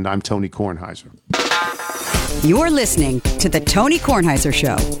 and I'm Tony Kornheiser. You're listening to The Tony Kornheiser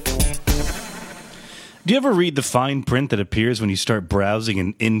Show. Do you ever read the fine print that appears when you start browsing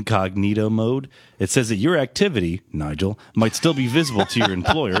in incognito mode? It says that your activity, Nigel, might still be visible to your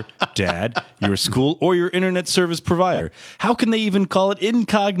employer, dad, your school, or your internet service provider. How can they even call it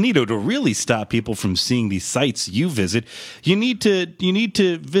incognito to really stop people from seeing these sites you visit? You need to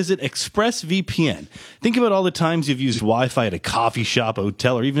visit ExpressVPN. Think about all the times you've used Wi-Fi at a coffee shop,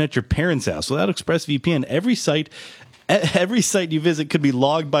 hotel, or even at your parents' house. Without ExpressVPN, every site you visit could be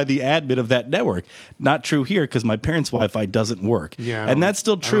logged by the admin of that network. Not true here, because my parents' Wi-Fi doesn't work. Yeah, and that's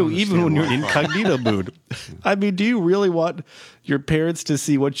still true even when you're in incognito mode. I mean, do you really want your parents to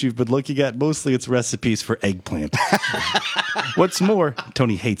see what you've been looking at? Mostly it's recipes for eggplant. What's more,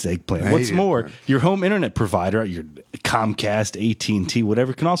 Tony hates eggplant. What's more, your home internet provider, your Comcast, AT&T,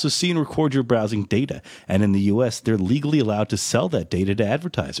 whatever, can also see and record your browsing data. And in the U.S., they're legally allowed to sell that data to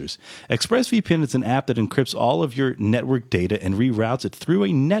advertisers. ExpressVPN is an app that encrypts all of your network data and reroutes it through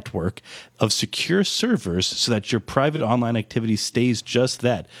a network of secure servers so that your private online activity stays just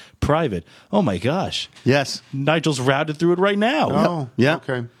that, private. Oh my gosh. Yes. Nigel's routed through it right now. Oh, yeah.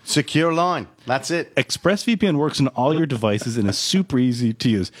 Okay. Secure line. That's it. ExpressVPN works on all your devices and is super easy to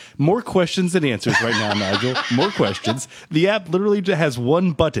use. More questions than answers right now, Nigel. More questions. The app literally has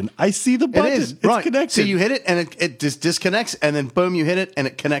one button. I see the button. It is. It's right. connected. So you hit it and it just disconnects, and then boom, you hit it and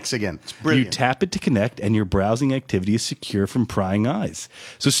it connects again. It's brilliant. You tap it to connect, and your browsing activity is secure from prying eyes.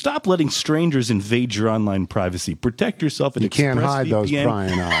 So stop letting strangers invade your online privacy. Protect yourself at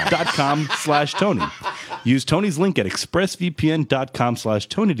expressvpn.com/Tony. Use Tony's link at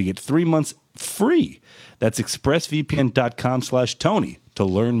expressvpn.com/Tony to get 3 months free. That's expressvpn.com/Tony to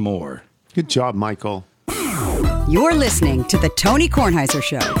learn more. Good job, Michael. You're listening to The Tony Kornheiser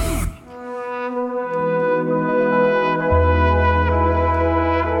Show.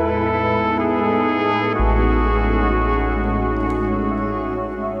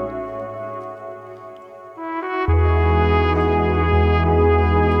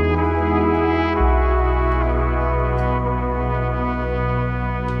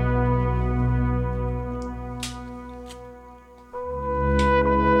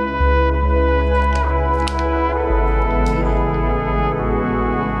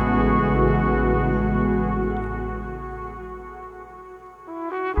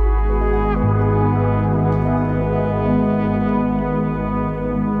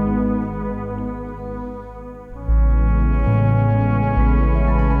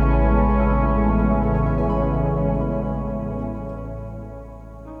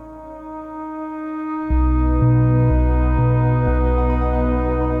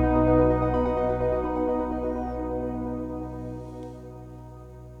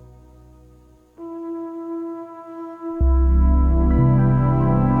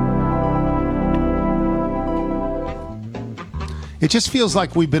 It just feels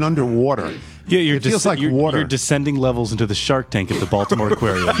like we've been underwater Yeah, it feels like water. You're descending levels into the Shark Tank at the Baltimore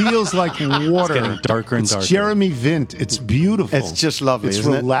Aquarium. Feels like water. It's getting darker and darker. It's Jeremy Vint. It's beautiful. It's just lovely, It's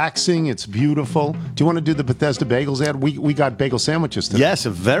isn't it? relaxing. It's beautiful. Do you want to do the Bethesda Bagels ad? We got bagel sandwiches today. Yes, a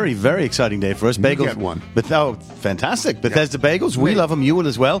very, very exciting day for us. Bagels. get one. Fantastic. Bethesda Bagels. We love them. You will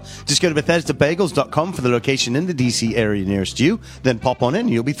as well. Just go to BethesdaBagels.com for the location in the D.C. area nearest you. Then pop on in.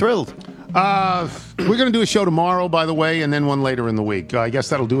 You'll be thrilled. We're going to do a show tomorrow, by the way, and then one later in the week. I guess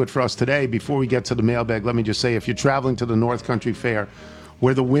that'll do it for us today. Before we get to the mailbag, let me just say, if you're traveling to the North Country Fair,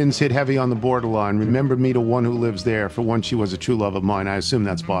 where the winds hit heavy on the borderline, remember me to one who lives there. For one, she was a true love of mine. I assume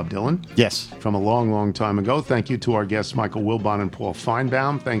that's Bob Dylan. Yes. From a long, long time ago. Thank you to our guests, Michael Wilbon and Paul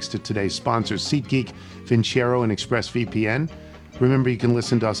Feinbaum. Thanks to today's sponsors, SeatGeek, Vincero, and ExpressVPN. Remember, you can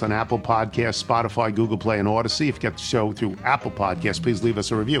listen to us on Apple Podcasts, Spotify, Google Play, and Odyssey. If you get the show through Apple Podcasts, please leave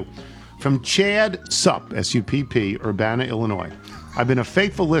us a review. From Chad Supp, S-U-P-P, Urbana, Illinois. I've been a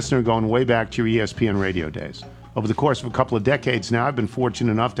faithful listener going way back to your ESPN radio days. Over the course of a couple of decades now, I've been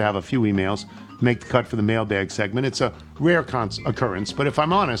fortunate enough to have a few emails make the cut for the mailbag segment. It's a rare occurrence, but if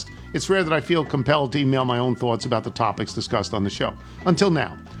I'm honest, it's rare that I feel compelled to email my own thoughts about the topics discussed on the show. Until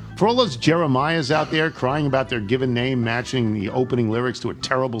now. For all those Jeremiahs out there crying about their given name matching the opening lyrics to a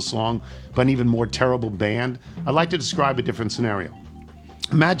terrible song by an even more terrible band, I'd like to describe a different scenario.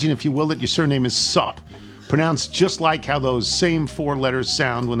 Imagine, if you will, that your surname is Supp, pronounced just like how those same four letters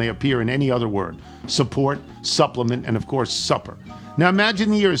sound when they appear in any other word: support, supplement, and of course, supper. Now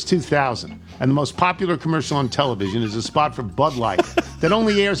imagine the year is 2000, and the most popular commercial on television is a spot for Bud Light that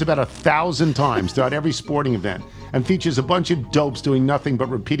only airs about 1,000 times throughout every sporting event and features a bunch of dopes doing nothing but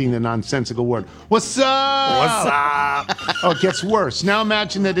repeating the nonsensical word, "What's up? What's up?" Oh, it gets worse. Now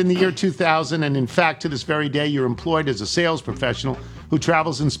imagine that in the year 2000, and in fact to this very day, you're employed as a sales professional who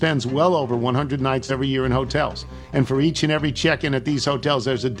travels and spends well over 100 nights every year in hotels. And for each and every check-in at these hotels,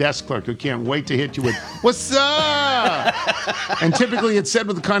 there's a desk clerk who can't wait to hit you with, "What's up?" And typically it's said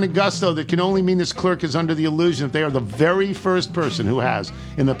with the kind of gusto that can only mean this clerk is under the illusion that they are the very first person who has,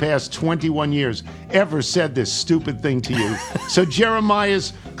 in the past 21 years, ever said this stupid thing to you. So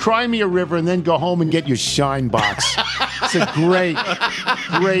Jeremiah's, cry me a river and then go home and get your shine box. It's a great,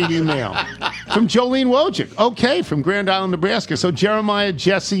 great email. From Jolene Wojcik. Okay, from Grand Island, Nebraska. So Jeremiah,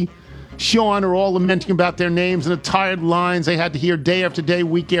 Jesse, Sean are all lamenting about their names and the tired lines they had to hear day after day,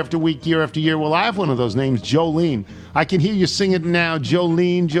 week after week, year after year. Well, I have one of those names, Jolene. I can hear you sing it now.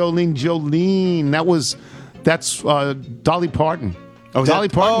 Jolene, Jolene, Jolene. That's Dolly Parton. Oh, Dolly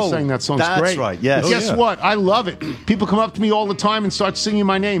Parton sang that song. It's that's great. right, yes. But guess what? I love it. People come up to me all the time and start singing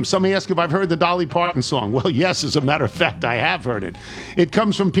my name. Some may ask if I've heard the Dolly Parton song. Well, yes, as a matter of fact, I have heard it. It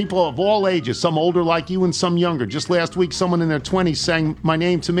comes from people of all ages, some older like you and some younger. Just last week, someone in their 20s sang my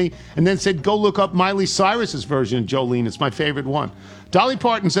name to me and then said, go look up Miley Cyrus's version of Jolene. It's my favorite one. Dolly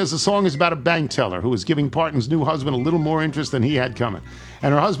Parton says the song is about a bank teller who was giving Parton's new husband a little more interest than he had coming.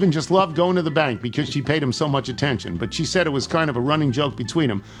 And her husband just loved going to the bank because she paid him so much attention. But she said it was kind of a running joke between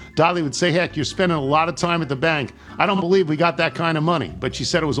them. Dolly would say, heck, you're spending a lot of time at the bank. I don't believe we got that kind of money. But she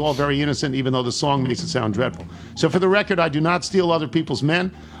said it was all very innocent, even though the song makes it sound dreadful. So for the record, I do not steal other people's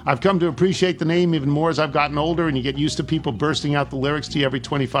men. I've come to appreciate the name even more as I've gotten older, and you get used to people bursting out the lyrics to you every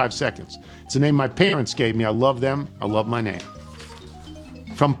 25 seconds. It's the name my parents gave me. I love them. I love my name.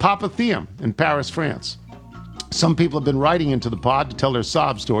 From Papa Thiam in Paris, France. Some people have been writing into the pod to tell their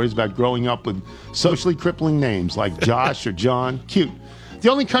sob stories about growing up with socially crippling names like Josh or John. Cute.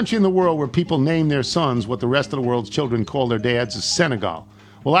 The only country in the world where people name their sons what the rest of the world's children call their dads is Senegal.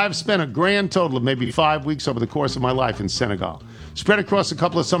 Well, I've spent a grand total of maybe 5 weeks over the course of my life in Senegal, spread across a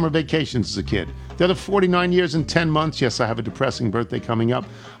couple of summer vacations as a kid. The other 49 years and 10 months, yes, I have a depressing birthday coming up,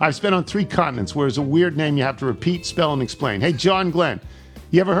 I've spent on 3 continents where it's a weird name you have to repeat, spell, and explain. Hey, John Glenn,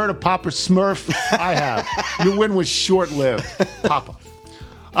 you ever heard of Papa Smurf? I have. Your win was short-lived. Papa.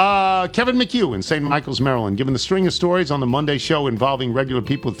 Kevin McHugh in St. Michael's, Maryland. Given the string of stories on the Monday show involving regular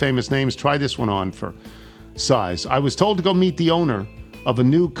people with famous names, try this one on for size. I was told to go meet the owner of a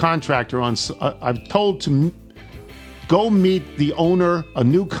new contractor on... I'm told to go meet the owner, a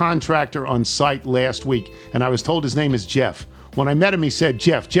new contractor on site last week, and I was told his name is Jeff. When I met him, he said,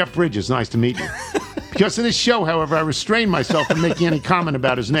 Jeff Bridges, nice to meet you. Because of this show, however, I restrained myself from making any comment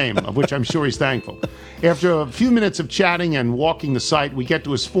about his name, of which I'm sure he's thankful. After a few minutes of chatting and walking the site, we get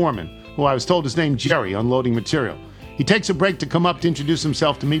to his foreman, who I was told his name Jerry, unloading material. He takes a break to come up to introduce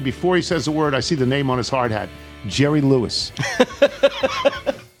himself to me. Before he says a word, I see the name on his hard hat, Jerry Lewis.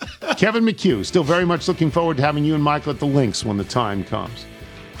 Kevin McHugh, still very much looking forward to having you and Michael at the links when the time comes.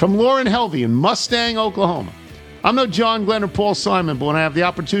 From Lauren Helvey in Mustang, Oklahoma. I'm no John Glenn or Paul Simon, but when I have the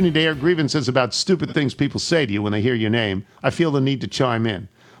opportunity to air grievances about stupid things people say to you when they hear your name, I feel the need to chime in.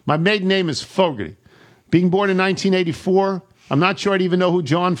 My maiden name is Fogarty. Being born in 1984, I'm not sure I'd even know who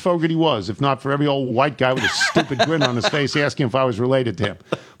John Fogarty was, if not for every old white guy with a stupid grin on his face asking if I was related to him.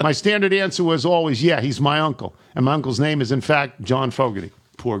 My standard answer was always, yeah, he's my uncle. And my uncle's name is, in fact, John Fogarty.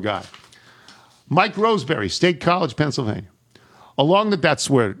 Poor guy. Mike Roseberry, State College, Pennsylvania. That's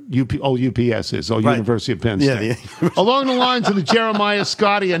where UPS is, Right. University of Penn State. Yeah, Along the lines of the Jeremiah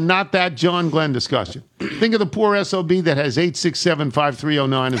Scotty and not that John Glenn discussion. Think of the poor SOB that has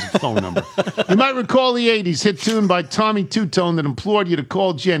 867-5309 as a phone number. You might recall the 80s hit tune by Tommy Two-Tone that implored you to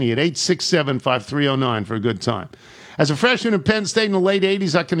call Jenny at 867-5309 for a good time. As a freshman at Penn State in the late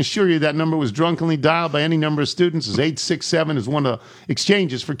 80s, I can assure you that number was drunkenly dialed by any number of students, as 867 is one of the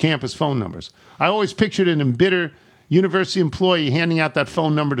exchanges for campus phone numbers. I always pictured an embittered university employee handing out that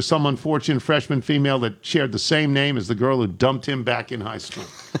phone number to some unfortunate freshman female that shared the same name as the girl who dumped him back in high school.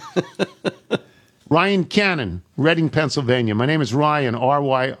 Ryan Cannon, Reading, Pennsylvania. My name is Ryan,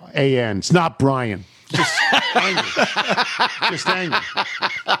 R-Y-A-N. It's not Brian. Just angry. Just angry.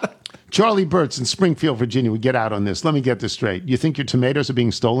 Charlie Burtz in Springfield, Virginia. We get out on this. Let me get this straight. You think your tomatoes are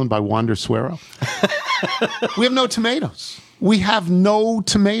being stolen by Wander Suero? We have no tomatoes. We have no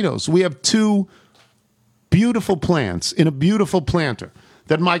tomatoes. We have two beautiful plants in a beautiful planter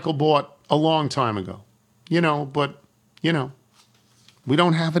that Michael bought a long time ago. We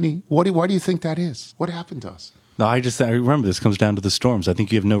don't have any. Why do you think that is? What happened to us? No, I remember this comes down to the storms. I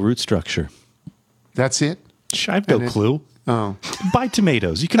think you have no root structure. That's it? I've no clue. Oh. Buy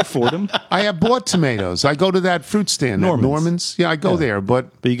tomatoes. You can afford them. I have bought tomatoes. I go to that fruit stand. Norman's. Yeah, I go there, but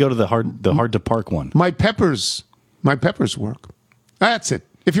you go to the hard to park one. My peppers work. That's it.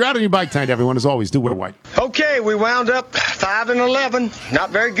 If you're out on your bike tonight, everyone, as always, do wear white. Okay, we wound up 5-11. Not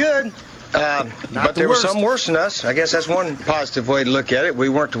very good. But there were some worse than us. I guess that's one positive way to look at it. We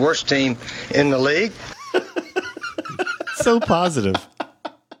weren't the worst team in the league. So positive.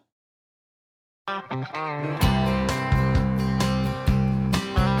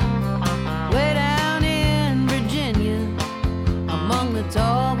 Way down in Virginia, among the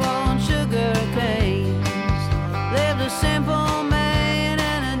tall grown sugar canes, lived a simple man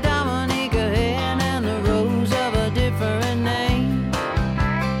and a Dominica hen and the rose of a different name.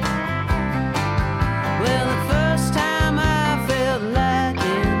 Well, the first time I felt like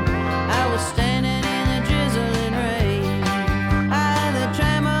it, I was standing in the drizzling rain. I had the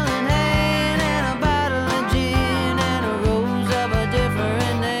trembling hand and a bottle of gin.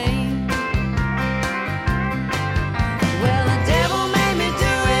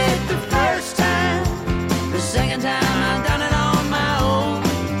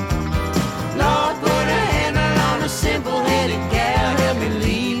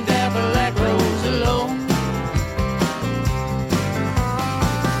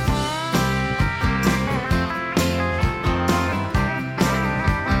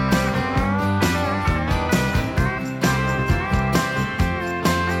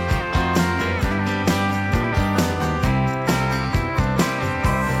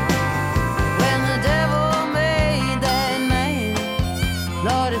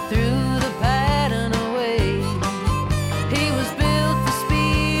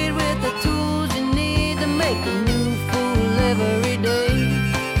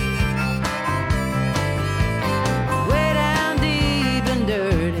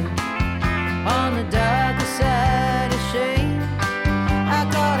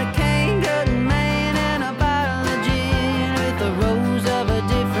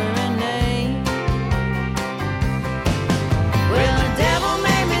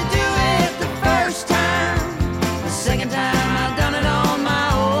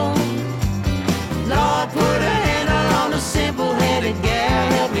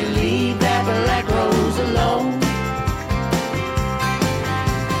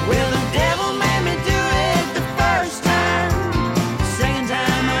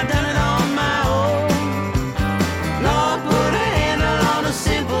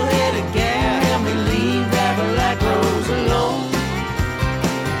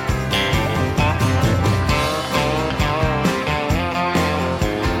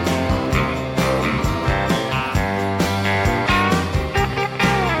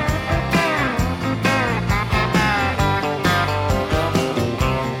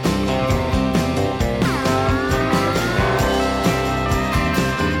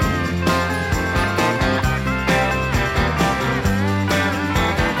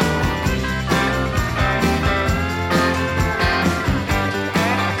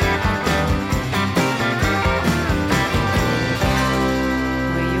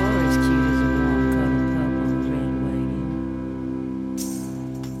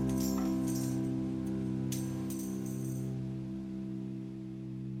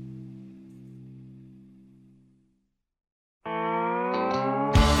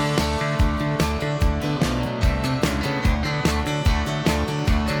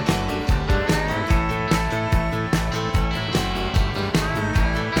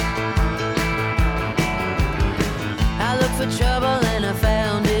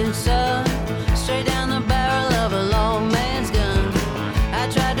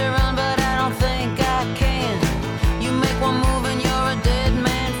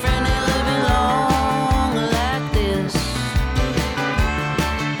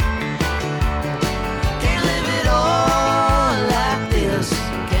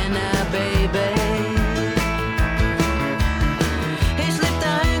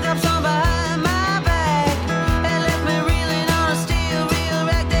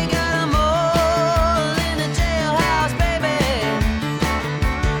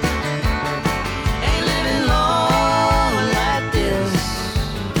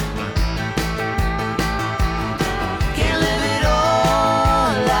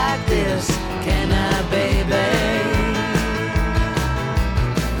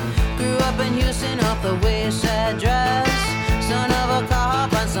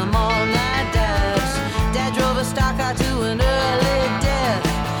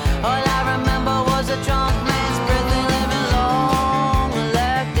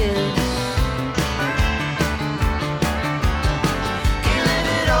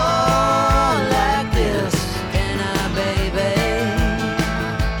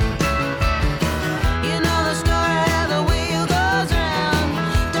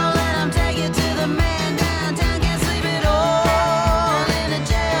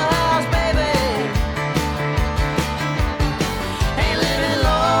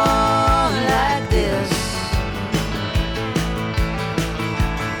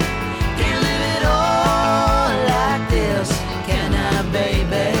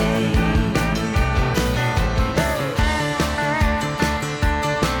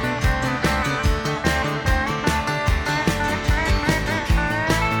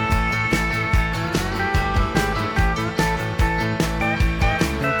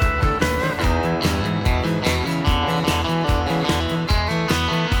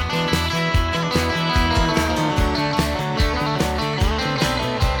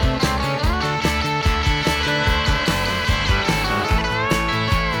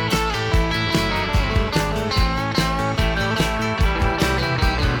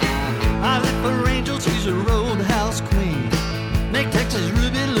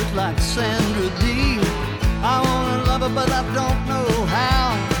 lover, but I don't